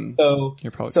transfer, then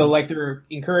you're probably like they're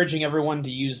encouraging everyone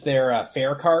to use their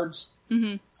fare cards.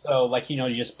 Mm-hmm. So like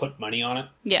you just put money on it.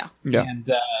 Yeah. And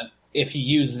if you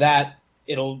use that,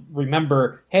 it'll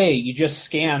remember, hey, you just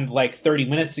scanned like 30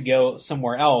 minutes ago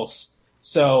somewhere else,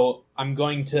 so I'm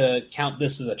going to count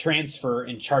this as a transfer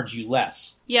and charge you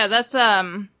less. Yeah, that's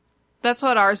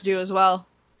what ours do as well.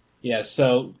 Yeah,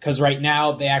 so because right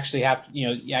now they actually have to,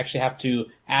 you actually have to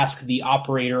ask the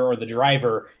operator or the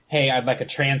driver, hey, I'd like a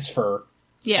transfer.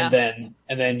 Yeah.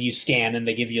 And then you scan and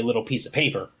they give you a little piece of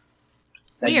paper.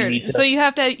 Weird. So you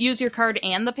have to use your card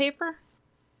and the paper?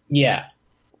 Yeah.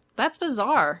 That's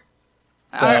bizarre.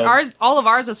 So, all of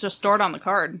ours is just stored on the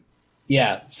card.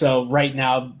 Yeah. So right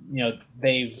now,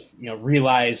 they've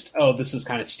realized, oh, this is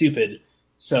kind of stupid.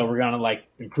 So we're gonna like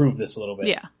improve this a little bit.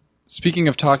 Yeah. Speaking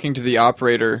of talking to the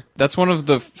operator, that's one of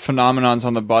the phenomenons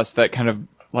on the bus that kind of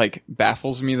like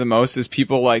baffles me the most is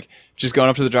people like just going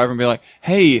up to the driver and be like,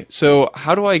 hey, so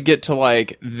how do I get to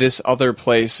like this other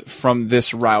place from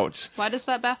this route? Why does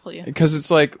that baffle you? Because it's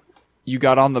like you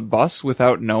got on the bus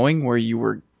without knowing where you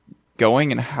were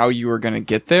going and how you were going to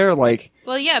get there. Like,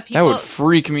 well, yeah, that would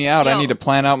freak me out. I need to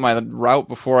plan out my route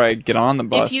before I get on the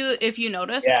bus. If you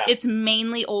notice, it's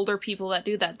mainly older people that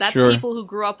do that. That's people who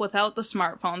grew up without the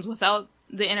smartphones, without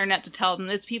the internet to tell them.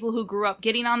 It's people who grew up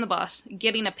getting on the bus,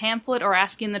 getting a pamphlet, or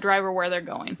asking the driver where they're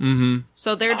going. Mm-hmm.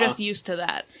 So they're just used to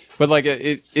that. But like,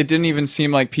 it didn't even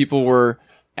seem like people were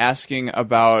asking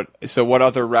about, so what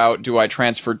other route do I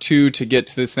transfer to get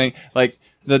to this thing? Like,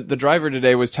 the driver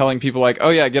today was telling people like, oh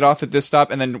yeah, get off at this stop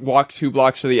and then walk 2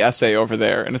 blocks to the essay over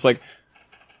there. And it's like,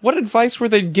 what advice were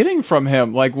they getting from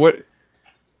him? Like, what?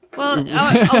 Well,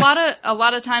 a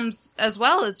lot of times as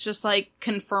well, it's just like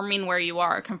confirming where you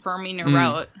are, confirming your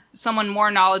route. Someone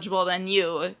more knowledgeable than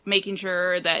you, making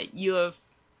sure that you have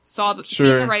seen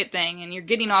the right thing and you're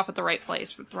getting off at the right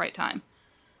place at the right time.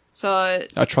 So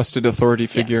a trusted authority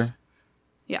figure.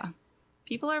 Yes. Yeah.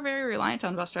 People are very reliant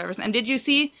on bus drivers. And did you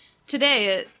see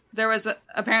today there was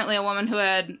apparently a woman who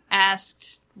had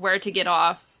asked where to get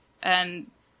off, and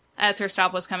as her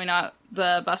stop was coming up,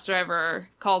 the bus driver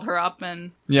called her up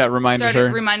and reminded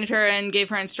her and gave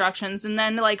her instructions. And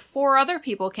then, like, 4 other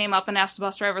people came up and asked the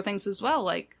bus driver things as well.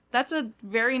 Like, that's a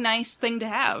very nice thing to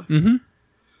have. Mm-hmm.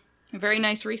 A very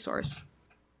nice resource.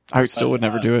 I still would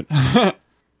never do it.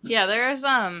 Yeah, there's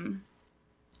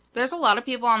a lot of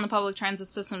people on the public transit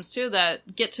systems, too,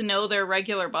 that get to know their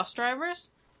regular bus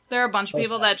drivers. There are a bunch of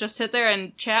people that just sit there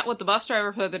and chat with the bus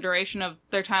driver for the duration of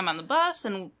their time on the bus.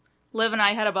 And Liv and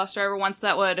I had a bus driver once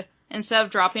that would, instead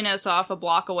of dropping us off a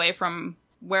block away from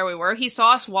where we were, he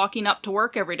saw us walking up to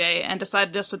work every day and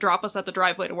decided just to drop us at the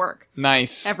driveway to work.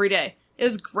 Nice. Every day. It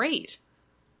was great.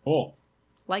 Cool.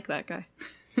 Like that guy.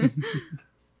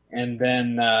 And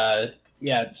then,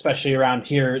 especially around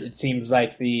here, it seems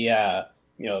like the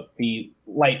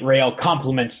light rail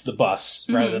complements the bus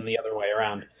rather than the other way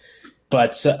around.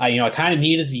 But, I kind of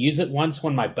needed to use it once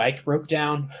when my bike broke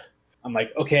down. I'm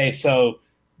like, okay, so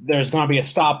there's going to be a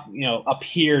stop, up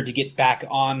here to get back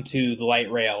onto the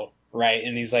light rail, right?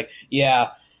 And he's like,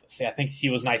 yeah. See, I think he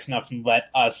was nice enough to let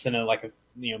us and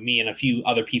me and a few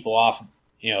other people off,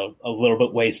 a little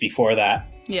bit ways before that.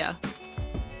 Yeah.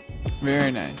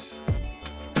 Very nice.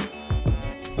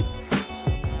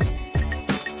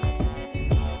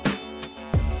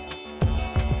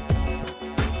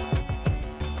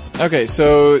 Okay,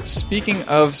 so speaking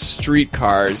of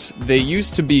streetcars, they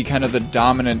used to be kind of the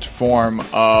dominant form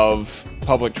of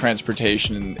public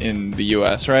transportation in the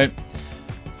US, right?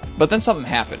 But then something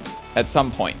happened at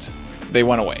some point. They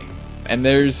went away. And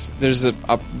there's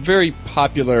a very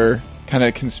popular kind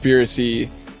of conspiracy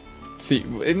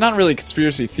not really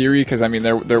conspiracy theory, because I mean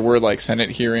there were like Senate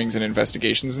hearings and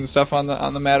investigations and stuff on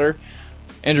the matter.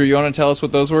 Andrew, you want to tell us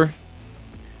what those were?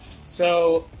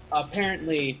 So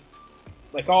apparently,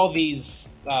 like all these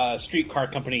streetcar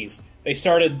companies, they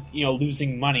started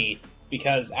losing money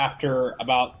because after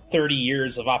about 30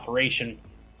 years of operation,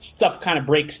 stuff kind of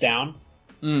breaks down.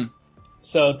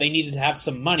 So they needed to have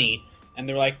some money, and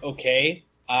they're like, okay,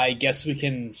 I guess we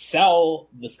can sell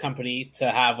this company to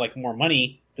have like more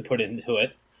money to put into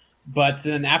it. But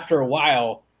then after a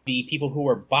while, the people who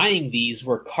were buying these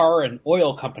were car and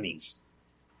oil companies.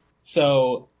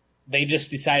 So they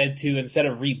just decided to, instead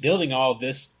of rebuilding all of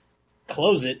this,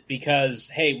 close it because,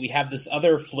 hey, we have this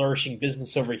other flourishing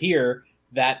business over here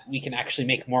that we can actually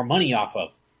make more money off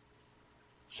of.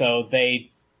 So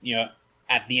they,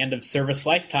 at the end of service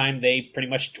lifetime, they pretty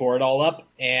much tore it all up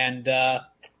and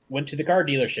went to the car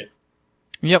dealership.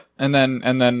 Yep, and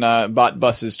then bought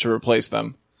buses to replace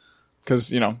them.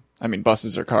 Because,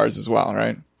 buses are cars as well,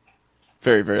 right?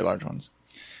 Very, very large ones.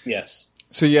 Yes.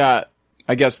 So yeah,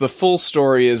 I guess the full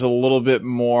story is a little bit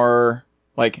more,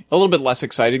 a little bit less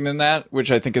exciting than that, which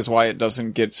I think is why it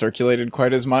doesn't get circulated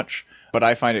quite as much. But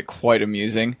I find it quite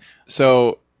amusing.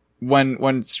 So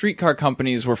when streetcar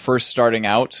companies were first starting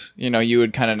out, you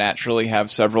would kind of naturally have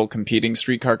several competing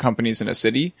streetcar companies in a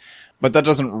city. But that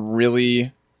doesn't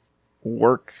really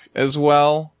work as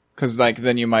well. Because,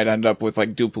 then you might end up with,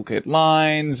 duplicate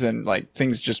lines and,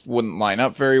 things just wouldn't line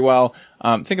up very well.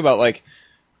 Think about,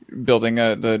 building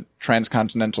the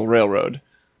Transcontinental Railroad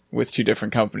with 2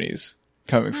 different companies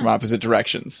coming from opposite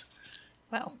directions.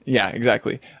 Wow. Yeah,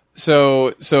 exactly.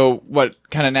 So what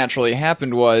kind of naturally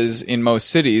happened was, in most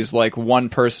cities, one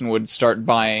person would start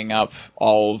buying up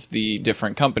all of the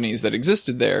different companies that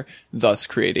existed there, thus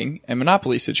creating a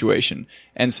monopoly situation.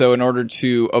 And so in order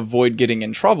to avoid getting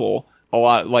in trouble,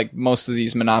 most of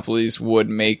these monopolies would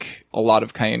make a lot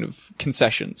of kind of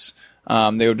concessions.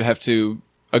 They would have to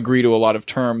agree to a lot of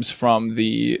terms from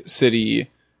the city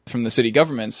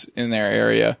governments in their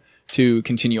area to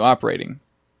continue operating.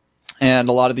 And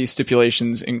a lot of these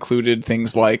stipulations included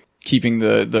things like keeping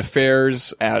the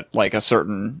fares at a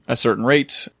certain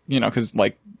rate, because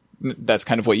that's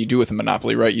kind of what you do with a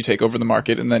monopoly, right? You take over the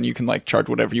market and then you can charge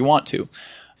whatever you want to.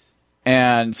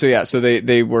 And so, yeah, so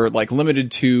they were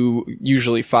limited to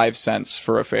usually 5 cents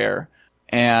for a fare.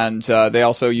 And they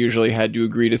also usually had to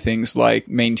agree to things like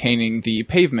maintaining the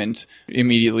pavement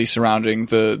immediately surrounding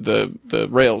the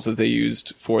rails that they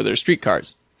used for their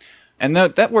streetcars. And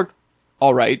that worked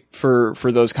all right for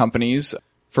those companies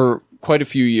for quite a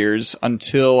few years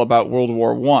until about World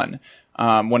War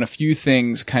I, when a few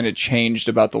things kind of changed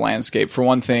about the landscape. For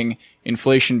one thing,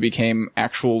 inflation became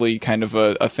actually kind of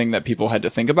a thing that people had to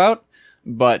think about.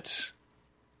 But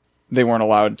they weren't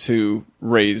allowed to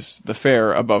raise the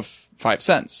fare above 5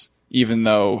 cents, even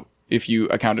though if you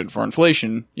accounted for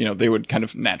inflation, they would kind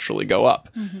of naturally go up.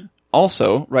 Mm-hmm.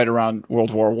 Also, right around World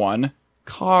War I,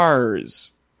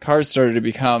 cars started to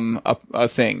become a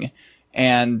thing.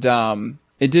 And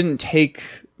it didn't take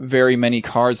very many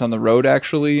cars on the road,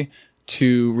 actually,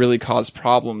 to really cause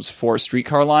problems for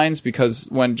streetcar lines, because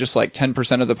when just like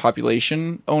 10% of the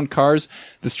population owned cars,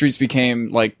 the streets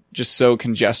became like just so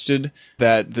congested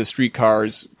that the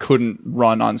streetcars couldn't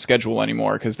run on schedule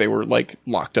anymore because they were like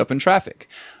locked up in traffic.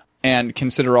 And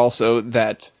consider also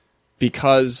that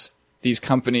because these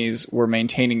companies were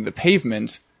maintaining the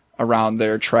pavement around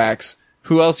their tracks,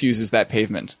 who else uses that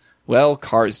pavement? Well,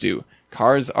 cars do.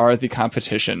 Cars are the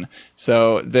competition.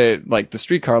 So the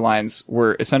streetcar lines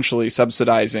were essentially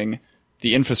subsidizing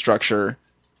the infrastructure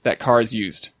that cars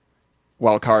used,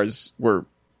 while cars were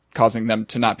causing them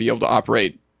to not be able to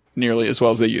operate nearly as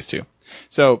well as they used to.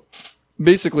 So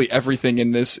basically everything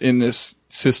in this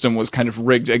system was kind of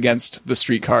rigged against the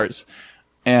streetcars.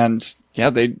 And yeah,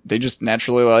 they just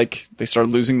naturally they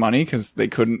started losing money because they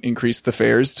couldn't increase the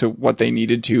fares to what they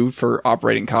needed to for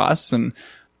operating costs. And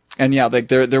yeah,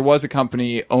 there was a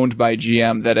company owned by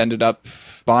GM that ended up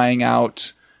buying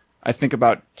out, I think,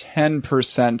 about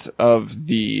 10% of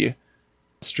the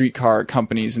streetcar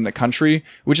companies in the country,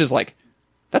 which is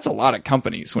that's a lot of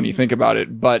companies when you think about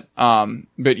it. But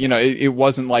it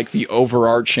wasn't like the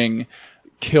overarching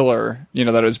killer, that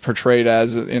it was portrayed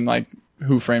as in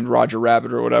Who Framed Roger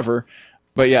Rabbit or whatever.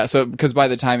 But yeah, so because by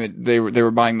the time they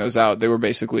were buying those out, they were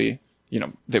basically,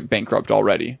 they're bankrupt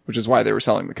already, which is why they were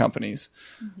selling the companies.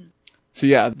 Mm-hmm. So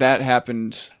yeah, that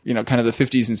happened, kind of the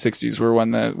 50s and 60s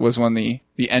when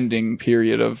the ending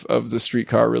period of the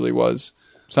streetcar really was.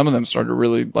 Some of them started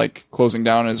really closing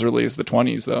down as early as the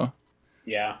 20s though.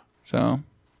 Yeah. So.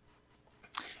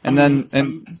 And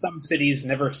some cities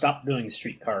never stopped doing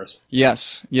streetcars.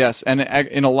 Yes. And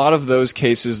in a lot of those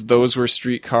cases, those were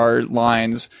streetcar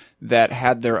lines that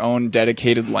had their own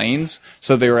dedicated lanes.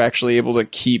 So they were actually able to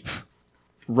keep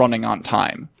running on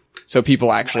time. So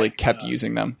people actually kept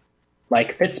using them.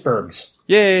 Like Pittsburgh's.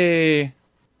 Yay!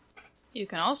 You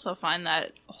can also find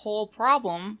that whole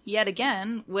problem, yet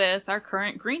again, with our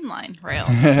current Green Line rail.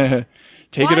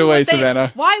 Take it away,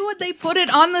 Savannah. Why would they put it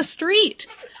on the street?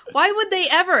 Why would they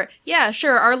ever? Yeah,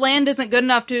 sure, our land isn't good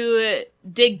enough to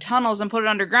dig tunnels and put it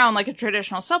underground like a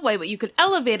traditional subway, but you could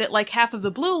elevate it like half of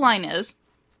the Blue Line is.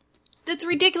 It's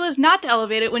ridiculous not to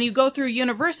elevate it when you go through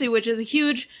University, which is a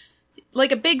huge,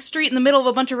 a big street in the middle of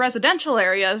a bunch of residential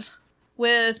areas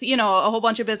with, a whole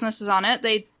bunch of businesses on it.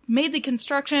 They made the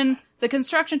construction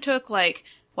took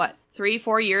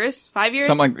 3-4 years, 5 years?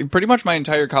 Something pretty much my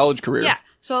entire college career. Yeah.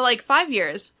 So 5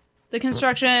 years. The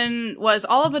construction was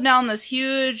all up and down this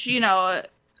huge,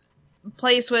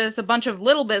 place with a bunch of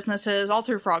little businesses all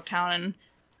through Frogtown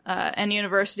and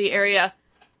University area.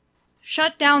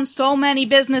 Shut down so many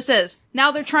businesses.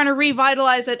 Now they're trying to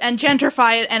revitalize it and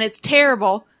gentrify it, and it's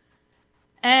terrible.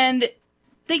 And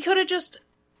they could have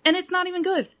and it's not even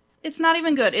good. It's not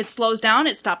even good. It slows down.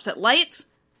 It stops at lights.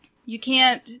 You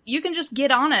can just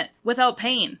get on it without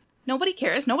paying. Nobody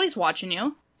cares. Nobody's watching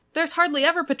you. There's hardly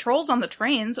ever patrols on the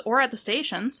trains or at the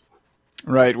stations.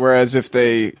 Right, whereas if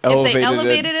they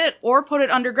elevated it or put it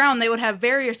underground, they would have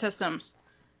barrier systems.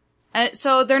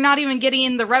 So they're not even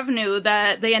getting the revenue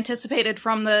that they anticipated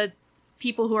from the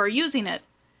people who are using it.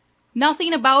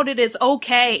 Nothing about it is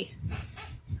okay.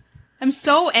 I'm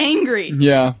so angry.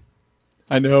 Yeah,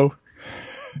 I know.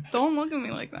 Don't look at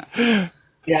me like that.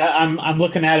 Yeah, I'm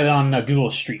looking at it on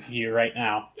Google Street View right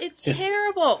now. It's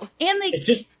terrible. And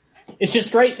it's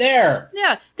just right there.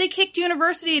 Yeah, they kicked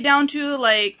University down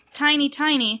to,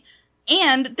 tiny,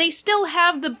 and they still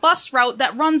have the bus route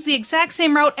that runs the exact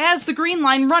same route as the Green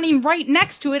Line running right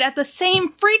next to it at the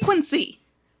same frequency.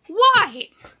 Why?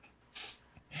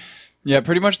 Yeah,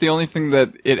 pretty much the only thing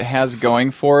that it has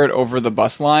going for it over the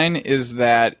bus line is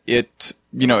that it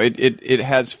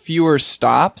has fewer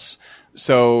stops,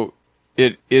 so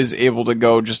it is able to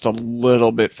go just a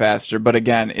little bit faster. But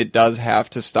again, it does have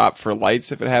to stop for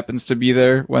lights if it happens to be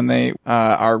there when they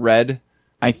are red.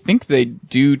 I think they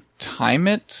do time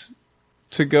it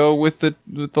to go with the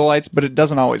lights, but it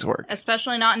doesn't always work.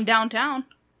 Especially not in downtown.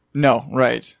 No,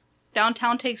 right.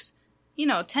 Downtown takes,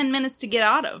 10 minutes to get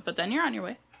out of, but then you're on your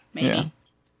way. Maybe.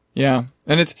 Yeah.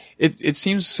 And it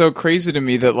seems so crazy to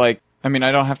me that I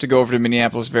don't have to go over to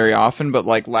Minneapolis very often, but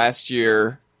last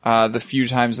year, the few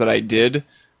times that I did,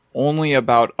 only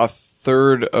about a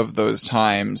third of those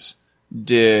times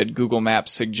did Google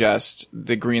Maps suggest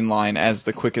the Green Line as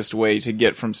the quickest way to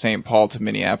get from St. Paul to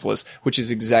Minneapolis, which is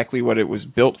exactly what it was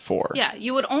built for. Yeah,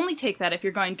 you would only take that if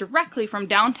you're going directly from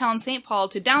downtown St. Paul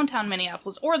to downtown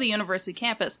Minneapolis or the university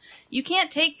campus. You can't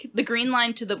take the Green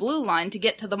Line to the Blue Line to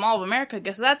get to the Mall of America,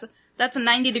 because that's a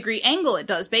 90-degree angle it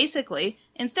does, basically.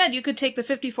 Instead, you could take the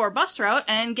 54 bus route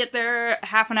and get there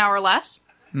half an hour less.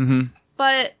 Mm-hmm.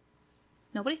 But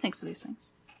Nobody thinks of these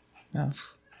things. Yeah.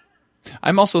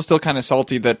 I'm also still kind of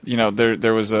salty that,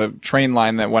 there was a train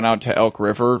line that went out to Elk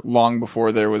River long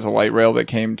before there was a light rail that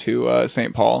came to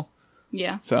St. Paul.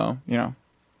 Yeah. So,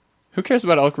 who cares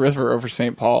about Elk River over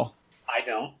St. Paul? I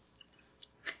don't.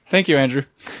 Thank you, Andrew.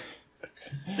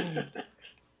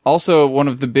 Also, one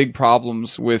of the big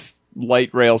problems with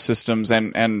light rail systems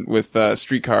and with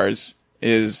streetcars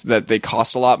is that they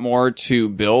cost a lot more to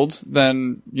build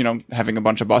than, having a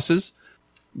bunch of buses.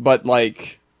 But,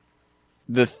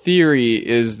 the theory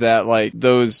is that,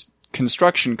 those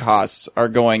construction costs are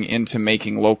going into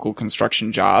making local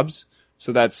construction jobs.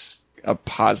 So that's a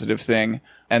positive thing.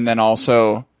 And then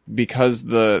also, because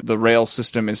the rail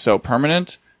system is so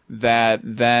permanent, that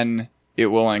then it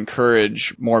will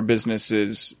encourage more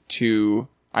businesses to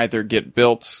either get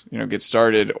built, get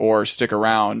started, or stick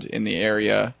around in the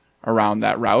area around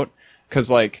that route.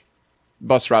 'Cause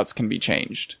bus routes can be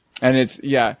changed. And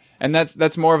and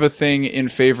that's more of a thing in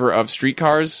favor of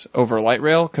streetcars over light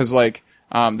rail. 'Cause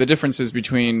the differences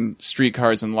between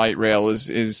streetcars and light rail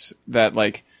is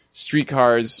that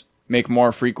streetcars make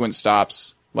more frequent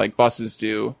stops like buses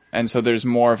do. And so there's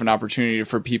more of an opportunity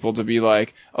for people to be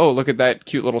like, oh, look at that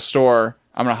cute little store.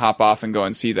 I'm going to hop off and go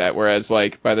and see that. Whereas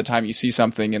by the time you see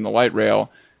something in the light rail,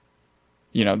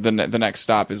 the next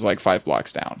stop is 5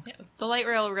 blocks down. Yeah. The light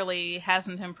rail really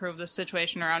hasn't improved the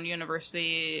situation around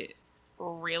University,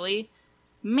 really.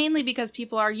 Mainly because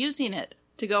people are using it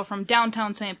to go from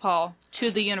downtown St. Paul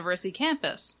to the University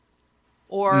campus.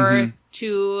 Or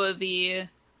to the...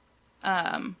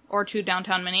 or to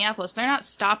downtown Minneapolis. They're not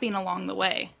stopping along the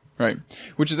way. Right.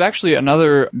 Which is actually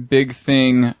another big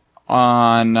thing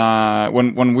on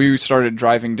when we started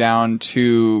driving down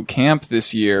to camp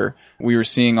this year. We were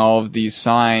seeing all of these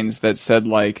signs that said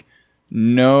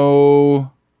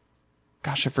no,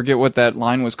 gosh, I forget what that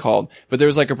line was called, but there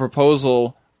was a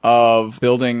proposal of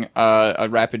building a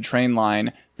rapid train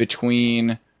line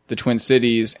between the Twin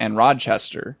Cities and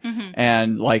Rochester.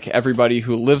 And everybody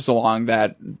who lives along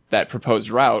that proposed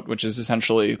route, which is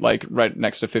essentially right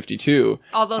next to 52.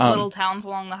 All those little towns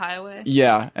along the highway.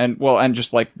 Yeah. And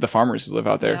just the farmers who live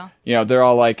out there, they're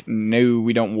all no,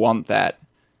 we don't want that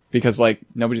because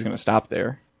nobody's going to stop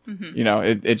there.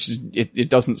 It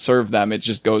doesn't serve them. It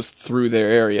just goes through their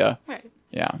area. Right.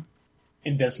 Yeah.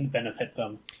 It doesn't benefit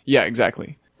them. Yeah,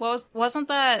 exactly. Well, wasn't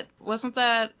that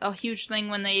a huge thing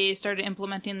when they started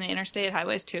implementing the interstate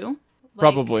highways too?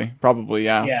 Probably,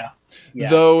 yeah. Yeah.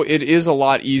 Though it is a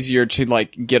lot easier to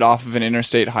get off of an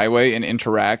interstate highway and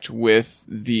interact with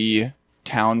the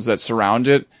towns that surround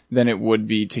it than it would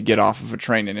be to get off of a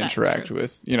train and interact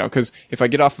with, because if I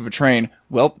get off of a train,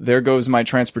 well, there goes my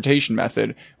transportation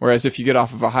method. Whereas if you get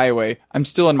off of a highway, I'm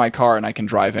still in my car and I can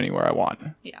drive anywhere I want.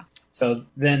 Yeah. So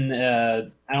then,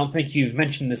 I don't think you've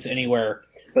mentioned this anywhere,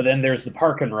 but then there's the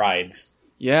park and rides.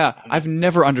 Yeah, I've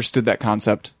never understood that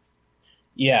concept.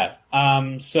 Yeah,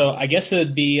 so I guess it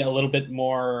would be a little bit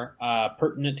more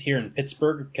pertinent here in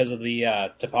Pittsburgh because of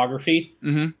the topography.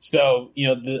 So,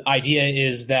 the idea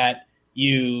is that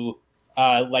you,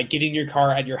 get in your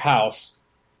car at your house,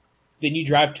 then you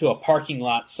drive to a parking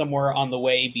lot somewhere on the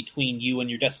way between you and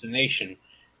your destination,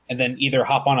 and then either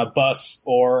hop on a bus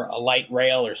or a light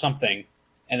rail or something,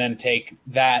 and then take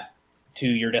that to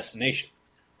your destination.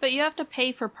 But you have to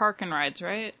pay for park and rides,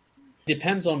 right?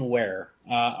 Depends on where.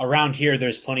 Around here,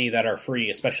 there's plenty that are free,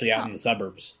 especially out in the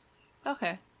suburbs.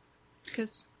 Okay.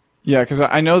 Because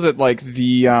I know that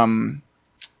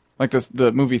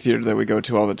the movie theater that we go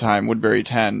to all the time, Woodbury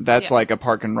 10, that's a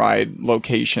park and ride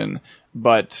location,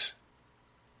 but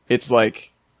it's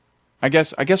I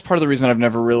guess part of the reason I've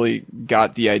never really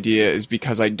got the idea is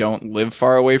because I don't live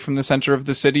far away from the center of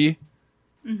the city.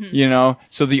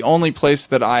 So the only place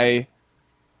that I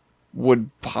would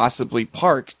possibly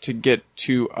park to get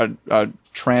to a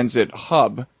transit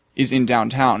hub is in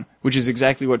downtown, which is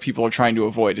exactly what people are trying to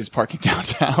avoid, is parking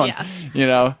downtown.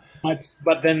 Yeah.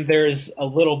 But then there's a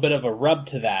little bit of a rub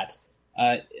to that.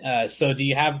 So do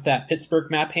you have that Pittsburgh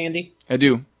map handy? I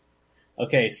do.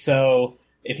 Okay, so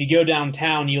if you go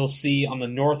downtown, you'll see on the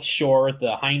North Shore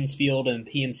the Heinz Field and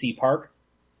PNC Park.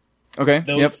 Okay.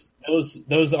 Those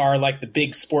are the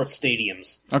big sports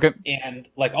stadiums. Okay. And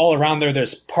all around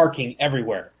there's parking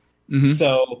everywhere.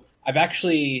 So I've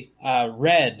actually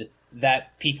read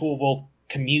that people will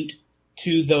commute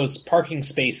to those parking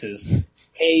spaces,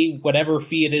 pay whatever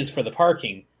fee it is for the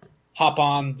parking, hop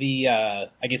on the,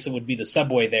 I guess it would be the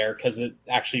subway there because it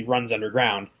actually runs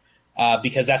underground,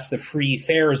 because that's the free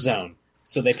fare zone.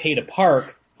 So they pay to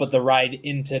park, but the ride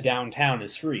into downtown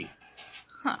is free.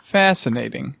 Huh.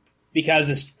 Fascinating. Because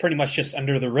it's pretty much just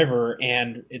under the river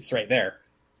and it's right there.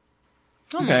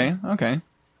 Okay.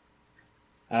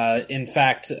 In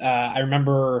fact, I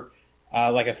remember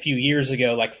like a few years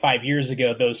ago, like 5 years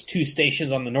ago, those two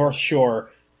stations on the North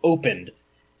Shore opened.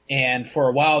 And for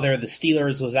a while there, the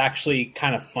Steelers was actually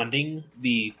kind of funding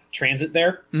the transit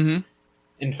there. Mm-hmm.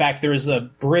 In fact, there was a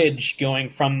bridge going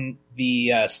from the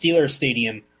Steelers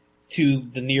Stadium to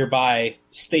the nearby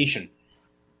station.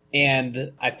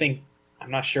 And I think,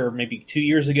 I'm not sure, maybe 2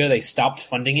 years ago they stopped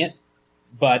funding it.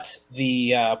 But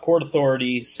the Port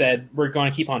Authority said, we're going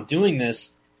to keep on doing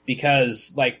this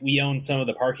because, like, we own some of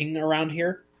the parking around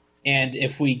here. And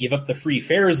if we give up the free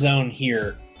fare zone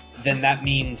here, then that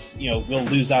means, we'll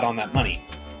lose out on that money.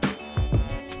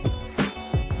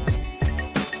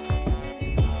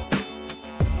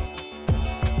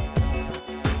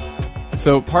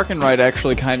 So Park and Ride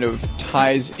actually kind of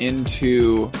ties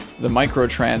into the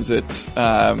microtransit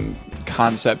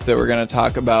concept that we're going to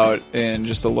talk about in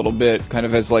just a little bit, kind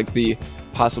of as like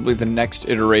possibly the next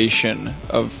iteration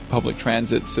of public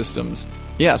transit systems.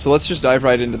 Yeah, so let's just dive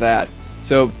right into that.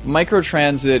 So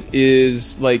microtransit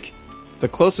is like the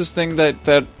closest thing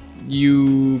that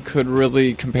you could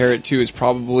really compare it to is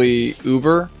probably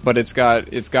Uber, but it's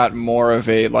got more of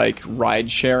a like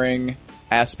ride sharing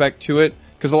aspect to it.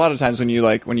 Because a lot of times when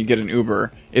you get an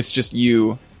Uber, it's just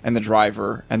you and the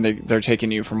driver, and they're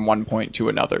taking you from one point to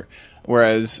another.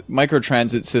 Whereas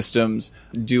microtransit systems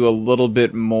do a little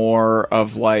bit more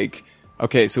of like,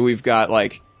 okay, so we've got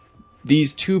like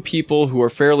these two people who are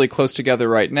fairly close together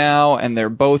right now, and they're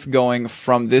both going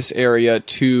from this area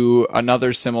to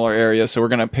another similar area, so we're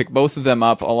going to pick both of them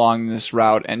up along this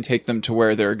route and take them to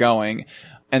where they're going.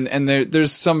 And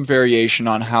there's some variation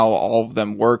on how all of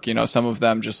them work. Some of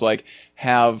them just like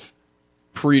have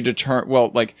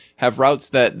have routes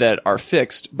that are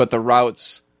fixed, but the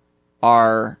routes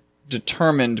are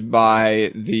determined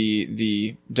by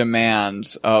the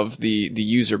demands of the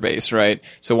user base, right?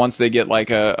 So once they get like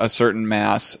a certain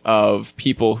mass of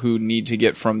people who need to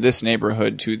get from this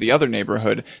neighborhood to the other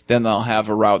neighborhood, then they'll have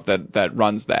a route that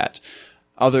runs that.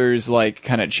 Others like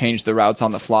kind of change the routes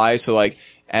on the fly. So like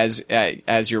as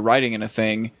you're riding in a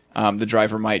thing, the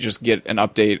driver might just get an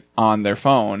update on their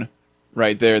phone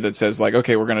right there that says like,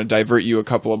 okay, we're going to divert you a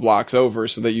couple of blocks over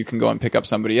so that you can go and pick up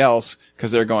somebody else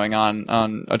because they're going on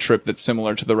a trip that's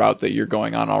similar to the route that you're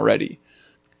going on already.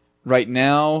 Right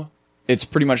now, it's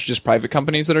pretty much just private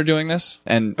companies that are doing this.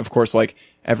 And of course, like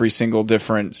every single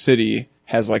different city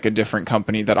has like a different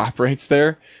company that operates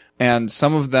there. And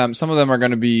some of them are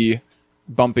going to be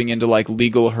bumping into like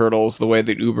legal hurdles the way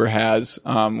that Uber has,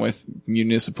 with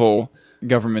municipal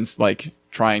governments like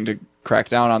trying to crack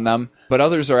down on them. But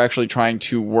others are actually trying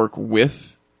to work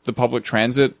with the public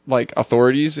transit like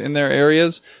authorities in their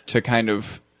areas to kind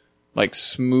of like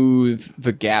smooth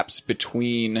the gaps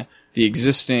between the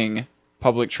existing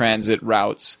public transit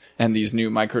routes and these new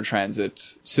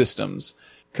microtransit systems.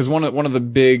 Because one of the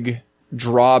big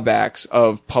drawbacks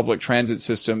of public transit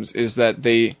systems is that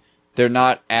they're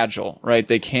not agile, right?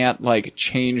 They can't like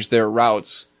change their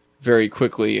routes very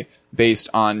quickly based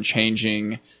on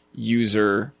changing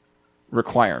user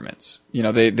requirements.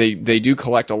 They do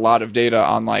collect a lot of data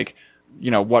on like,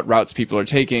 what routes people are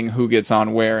taking, who gets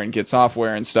on where and gets off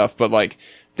where and stuff, but like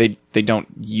they don't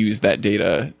use that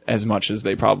data as much as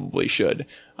they probably should.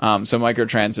 So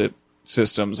microtransit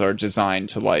systems are designed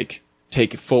to like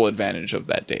take full advantage of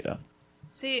that data.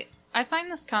 See, I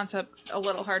find this concept a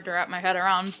little hard to wrap my head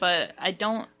around, but I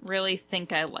don't really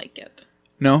think I like it.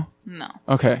 No? No.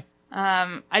 Okay.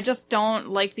 I just don't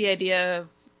like the idea of,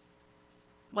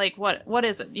 like, what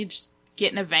is it? You just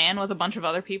get in a van with a bunch of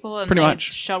other people and pretty they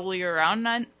much shuttle you around?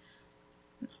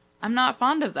 I'm not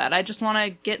fond of that. I just want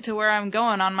to get to where I'm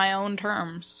going on my own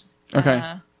terms.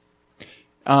 Okay.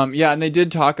 Yeah, and they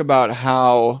did talk about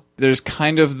how there's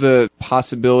kind of the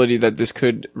possibility that this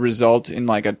could result in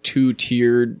like a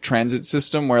 2-tiered transit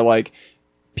system where like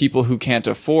people who can't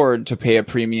afford to pay a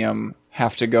premium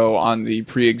have to go on the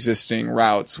pre-existing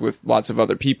routes with lots of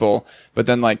other people, but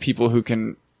then like people who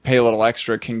can pay a little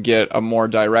extra can get a more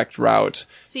direct route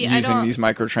using these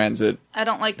microtransit. I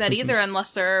don't like that either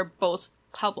unless they're both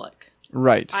public.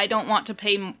 Right. I don't want to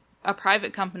pay a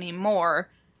private company more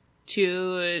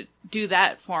to do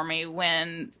that for me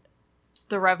when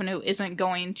the revenue isn't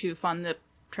going to fund the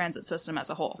transit system as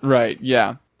a whole. Right,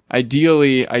 yeah.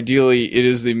 Ideally, it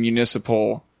is the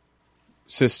municipal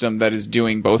system that is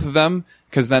doing both of them,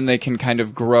 because then they can kind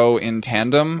of grow in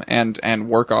tandem and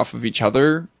work off of each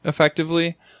other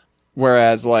effectively.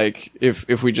 Whereas, like,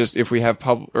 if we have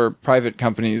private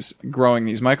companies growing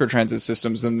these microtransit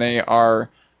systems, then they are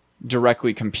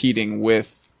directly competing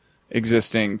with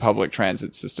existing public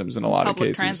transit systems in a lot of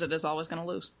cases. Public transit is always going to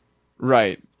lose.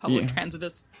 Right. Public transit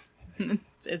is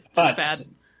it's bad.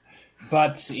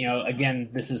 But, again,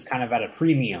 this is kind of at a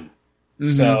premium.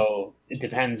 Mm-hmm. So it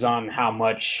depends on how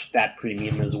much that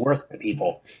premium is worth to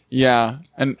people. Yeah.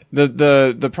 And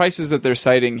the prices that they're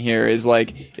citing here is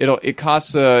like, it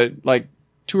costs like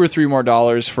 $2 or $3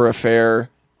 more for a fare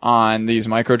on these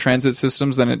microtransit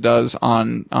systems than it does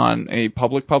on a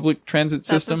public transit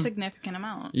system. That's a significant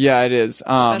amount. Yeah, it is.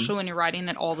 Especially when you're riding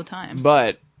it all the time.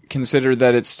 But consider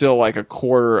that it's still like a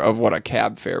quarter of what a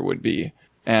cab fare would be.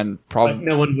 And probably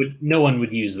no one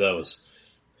would use those.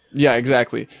 Yeah,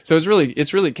 exactly. So it's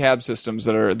really cab systems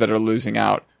that are losing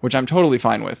out, which I'm totally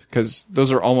fine with, because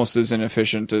those are almost as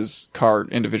inefficient as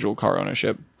individual car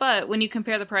ownership. But when you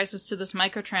compare the prices to this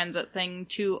microtransit thing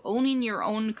to owning your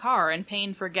own car and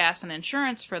paying for gas and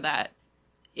insurance for that,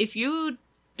 if you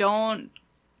don't,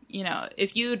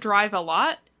 if you drive a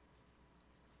lot,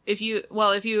 if you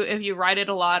ride it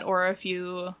a lot, or if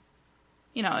you,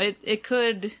 it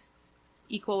could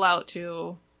equal out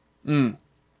to.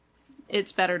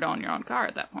 It's better to own your own car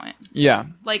at that point. Yeah.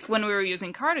 Like when we were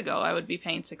using Car2Go, I would be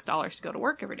paying $6 to go to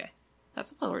work every day.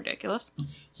 That's a little ridiculous.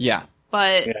 Yeah.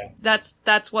 But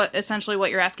that's what essentially what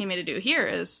you're asking me to do here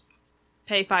is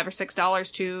pay $5 or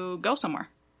 $6 to go somewhere.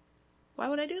 Why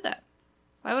would I do that?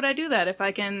 Why would I do that if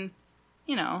I can,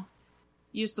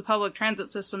 use the public transit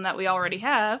system that we already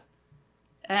have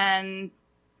and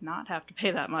not have to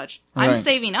pay that much? Right. I'm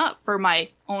saving up for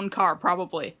my own car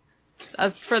probably.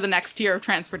 For the next tier of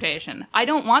transportation. I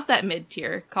don't want that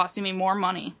mid-tier costing me more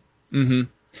money. Mm-hmm.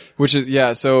 Which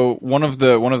is, so one of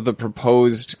the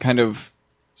proposed kind of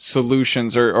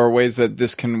solutions or ways that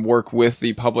this can work with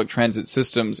the public transit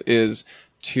systems is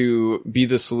to be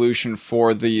the solution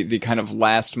for the kind of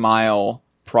last mile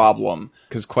problem.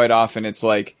 Because quite often it's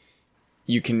like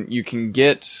you can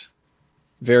get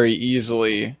very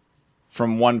easily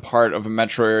from one part of a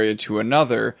metro area to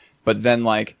another, but then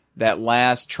like that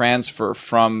last transfer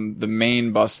from the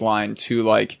main bus line to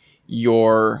like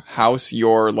your house,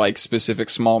 your like specific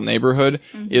small neighborhood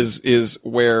is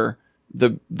where the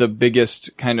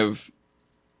biggest kind of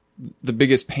the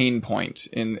biggest pain point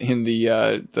in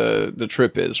the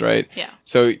trip is, right? Yeah.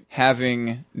 So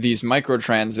having these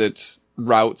microtransit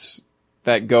routes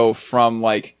that go from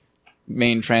like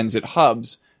main transit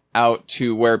hubs out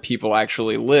to where people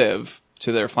actually live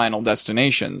to their final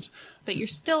destinations. But you're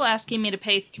still asking me to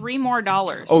pay $3 more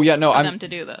for them to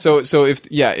do this. So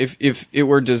if it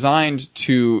were designed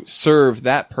to serve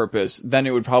that purpose, then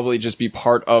it would probably just be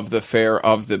part of the fare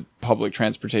of the public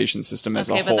transportation system as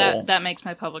a whole. Okay, but that makes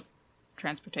my public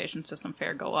transportation system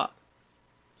fare go up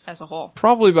as a whole.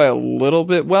 Probably by a little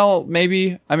bit. Well,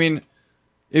 maybe. I mean,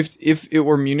 if it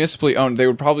were municipally owned, they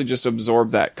would probably just absorb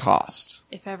that cost.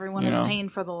 If everyone was paying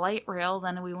for the light rail,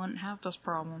 then we wouldn't have this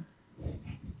problem.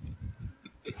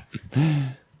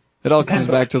 It all comes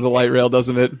back to the light rail,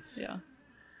 doesn't it? Yeah.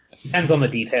 Depends on the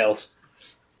details.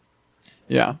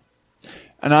 Yeah.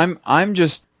 And I'm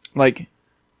just like,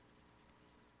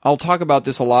 I'll talk about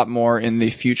this a lot more in the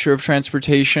future of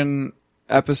transportation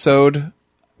episode,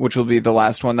 which will be the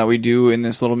last one that we do in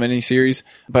this little mini series.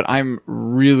 But I'm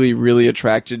really, really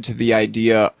attracted to the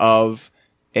idea of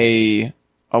a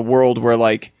world where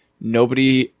like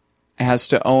nobody has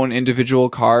to own individual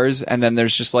cars, and then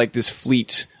there's just like this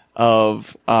fleet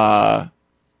of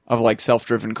like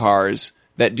self-driven cars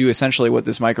that do essentially what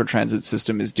this microtransit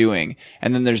system is doing.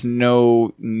 And then there's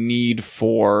no need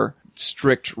for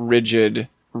strict, rigid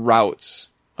routes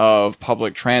of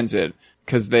public transit,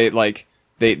 because they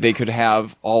could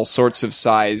have all sorts of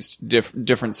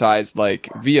different sized like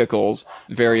vehicles,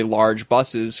 very large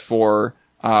buses for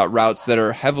routes that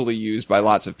are heavily used by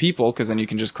lots of people, because then you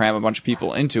can just cram a bunch of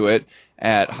people into it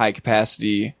at high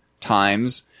capacity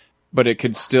times. But it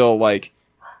could still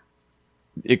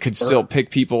pick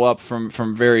people up from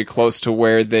very close to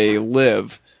where they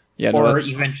live. Yeah, or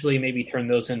eventually maybe turn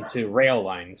those into rail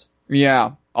lines.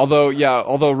 Yeah.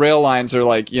 Although rail lines are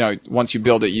like, once you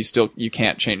build it, you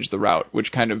can't change the route,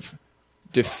 which kind of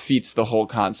defeats the whole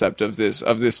concept of this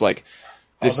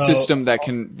system that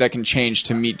can change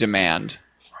to meet demand.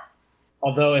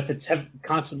 Although if it's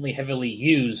constantly heavily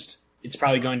used, it's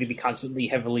probably going to be constantly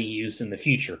heavily used in the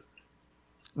future.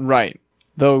 Right.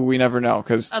 Though we never know,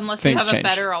 because unless things you have change. A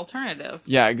better alternative.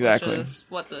 Yeah, exactly. Which is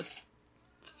what this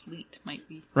fleet might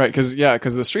be. Right, because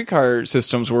the streetcar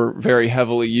systems were very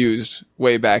heavily used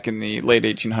way back in the late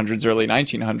 1800s, early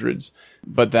 1900s.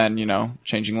 But then,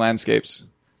 changing landscapes.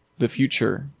 The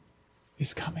future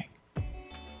is coming.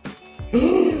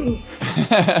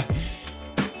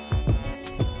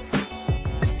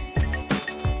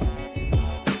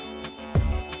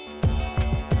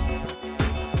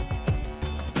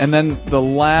 And then the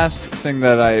last thing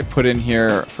that I put in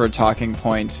here for a talking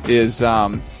point is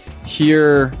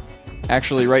here,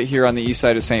 actually right here on the east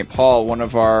side of St. Paul, one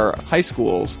of our high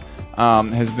schools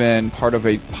has been part of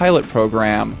a pilot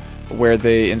program where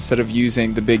they, instead of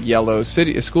using the big yellow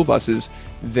school buses,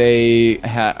 they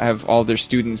have all their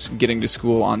students getting to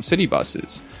school on city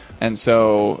buses. And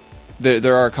so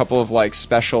there are a couple of like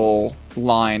special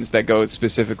lines that go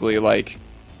specifically like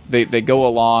they go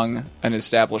along an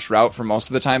established route for most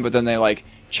of the time, but then they like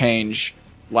change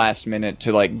last minute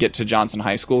to like get to Johnson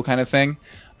High School kind of thing.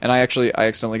 And I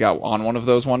accidentally got on one of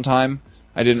those one time.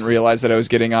 I didn't realize that I was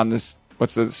getting on this,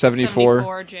 what's the 74?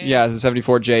 74J. Yeah, the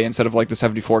 74J instead of like the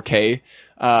 74K.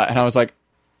 And I was like,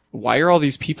 why are all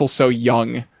these people so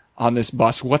young on this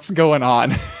bus? What's going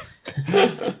on?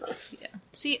 Yeah.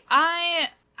 See,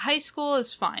 high school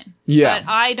is fine. Yeah. But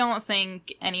I don't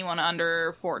think anyone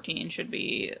under 14 should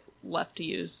be left to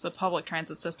use the public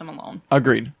transit system alone.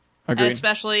 Agreed. And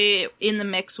especially in the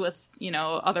mix with,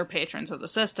 other patrons of the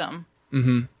system.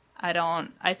 Mm-hmm.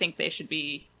 I think they should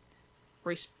be,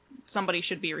 somebody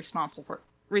should be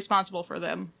responsible for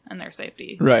them and their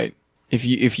safety. Right.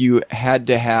 If you had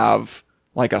to have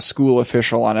like a school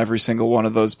official on every single one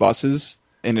of those buses,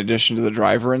 in addition to the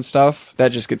driver and stuff,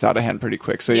 that just gets out of hand pretty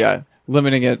quick. So yeah,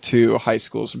 limiting it to high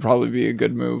schools would probably be a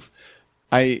good move.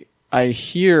 I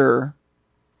hear,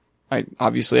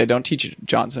 obviously I don't teach at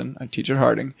Johnson, I teach at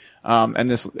Harding. And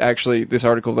this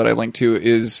article that I linked to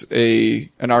is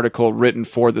an article written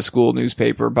for the school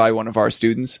newspaper by one of our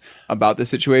students about the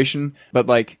situation. But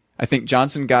like, I think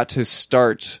Johnson got to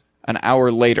start an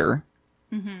hour later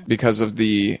because of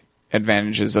the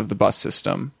advantages of the bus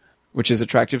system, which is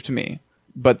attractive to me.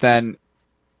 But then,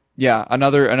 yeah,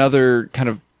 another kind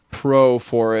of pro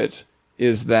for it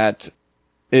is that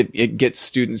it gets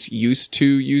students used to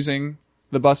using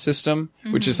the bus system,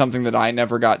 which is something that I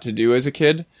never got to do as a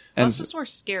kid. And buses were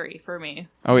scary for me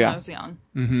when I was young.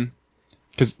 Mm-hmm.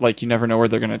 Because, like, you never know where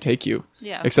they're going to take you.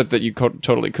 Yeah. Except that you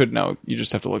totally could know. You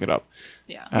just have to look it up.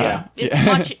 Yeah.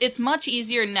 It's much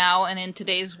easier now and in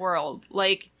today's world.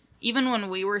 Like, even when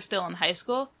we were still in high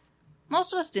school,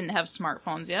 most of us didn't have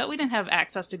smartphones yet. We didn't have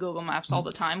access to Google Maps all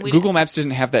the time. Google Maps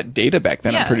didn't have that data back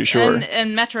then, I'm pretty sure.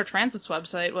 And Metro Transit's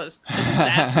website was a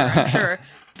disaster, I'm sure.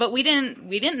 But we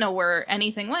didn't know where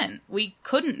anything went. We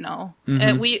couldn't know.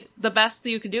 The best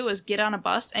you could do was get on a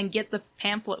bus and get the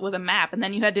pamphlet with a map, and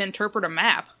then you had to interpret a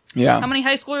map. Yeah. How many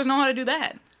high schoolers know how to do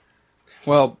that?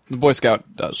 Well, the Boy Scout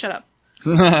does. Shut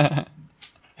up.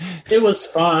 It was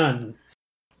fun.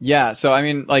 Yeah, so I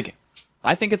mean, like,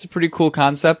 I think it's a pretty cool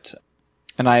concept.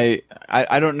 And I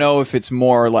don't know if it's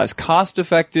more or less cost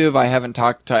effective. I haven't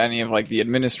talked to any of like the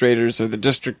administrators or the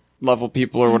district level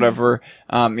people or whatever,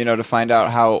 to find out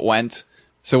how it went.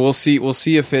 So we'll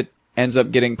see if it ends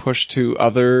up getting pushed to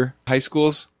other high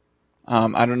schools.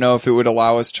 I don't know if it would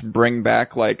allow us to bring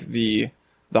back like the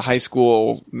high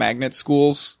school magnet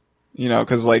schools,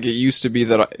 cause like it used to be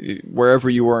that wherever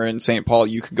you were in St. Paul,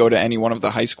 you could go to any one of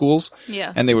the high schools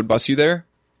and they would bus you there.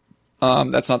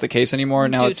 That's not the case anymore.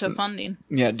 Now due to funding.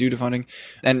 Yeah, due to funding.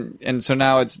 And so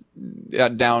now it's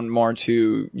down more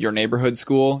to your neighborhood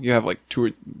school. You have like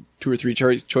two or three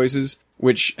choices,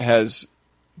 which has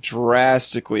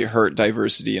drastically hurt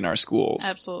diversity in our schools.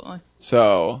 Absolutely.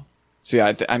 So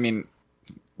yeah, I mean,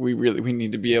 we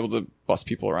need to be able to bus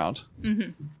people around.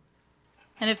 Mm-hmm.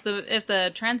 And if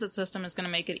the transit system is going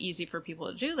to make it easy for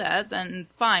people to do that, then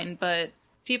fine, but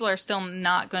people are still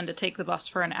not going to take the bus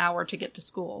for an hour to get to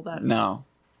school.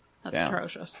 That's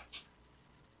atrocious.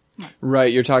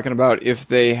 Right, you're talking about if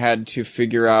they had to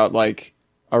figure out like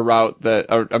a route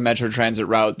a Metro Transit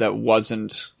route that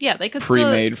wasn't they could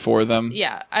pre-made for them.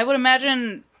 Yeah, I would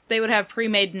imagine they would have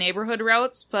pre-made neighborhood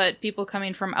routes, but people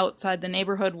coming from outside the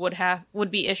neighborhood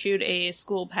would be issued a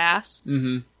school pass,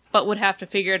 but would have to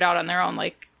figure it out on their own.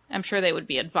 Like, I'm sure they would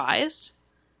be advised,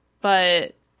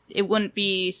 but it wouldn't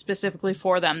be specifically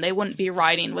for them. They wouldn't be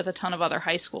riding with a ton of other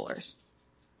high schoolers.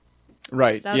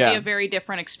 Right, That would be a very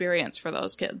different experience for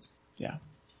those kids. Yeah,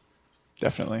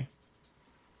 definitely.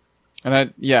 And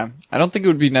I don't think it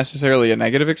would be necessarily a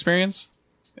negative experience.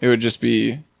 It would just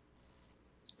be...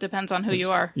 Depends on who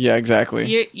you are. Yeah,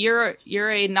 exactly.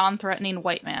 You're a non-threatening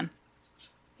white man.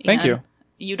 Thank you.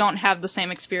 You don't have the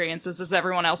same experiences as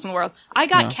everyone else in the world. I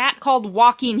got catcalled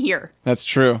walking here. That's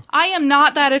true. I am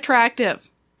not that attractive.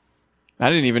 I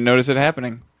didn't even notice it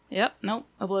happening. Yep, nope,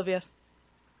 oblivious.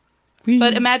 Whee.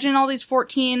 But imagine all these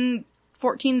 14 to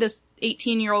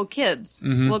 18-year-old kids,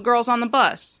 little girls on the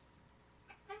bus.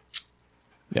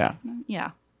 Yeah.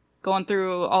 Yeah, going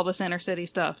through all this inner city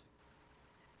stuff.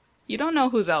 You don't know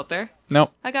who's out there.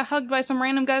 Nope. I got hugged by some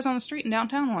random guys on the street in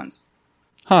downtown once.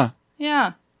 Huh.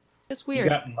 Yeah, it's weird. You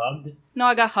got mugged? No,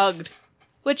 I got hugged,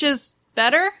 which is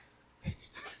better.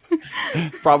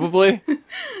 Probably.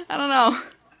 I don't know.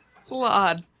 It's a little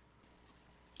odd.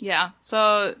 Yeah,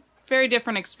 so very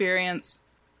different experience.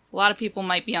 A lot of people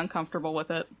might be uncomfortable with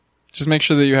it. Just make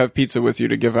sure that you have pizza with you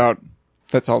to give out.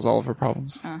 That solves all of our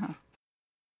problems. Uh-huh.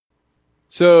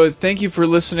 So thank you for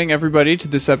listening, everybody, to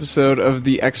this episode of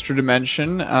The Extra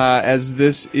Dimension. As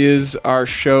this is our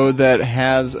show that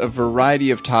has a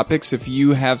variety of topics, if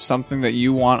you have something that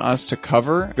you want us to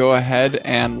cover, go ahead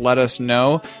and let us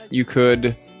know. You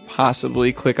could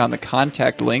possibly click on the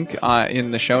contact link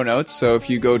in the show notes. So if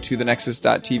you go to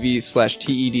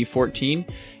thenexus.tv/TED14,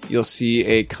 you'll see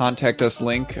a contact us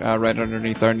link right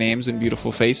underneath our names and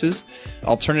beautiful faces.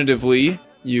 Alternatively,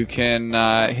 you can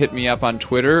hit me up on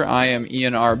Twitter. I am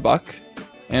Ian R. Buck.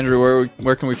 Andrew,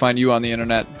 where can we find you on the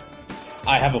internet?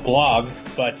 I have a blog,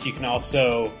 but you can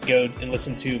also go and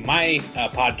listen to my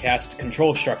podcast,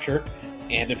 Control Structure.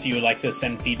 And if you would like to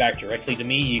send feedback directly to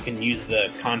me, you can use the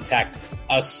Contact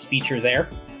Us feature there.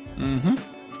 Mm-hmm.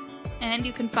 And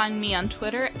you can find me on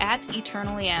Twitter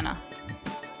 @EternallyAnna.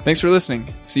 Thanks for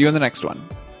listening. See you in the next one.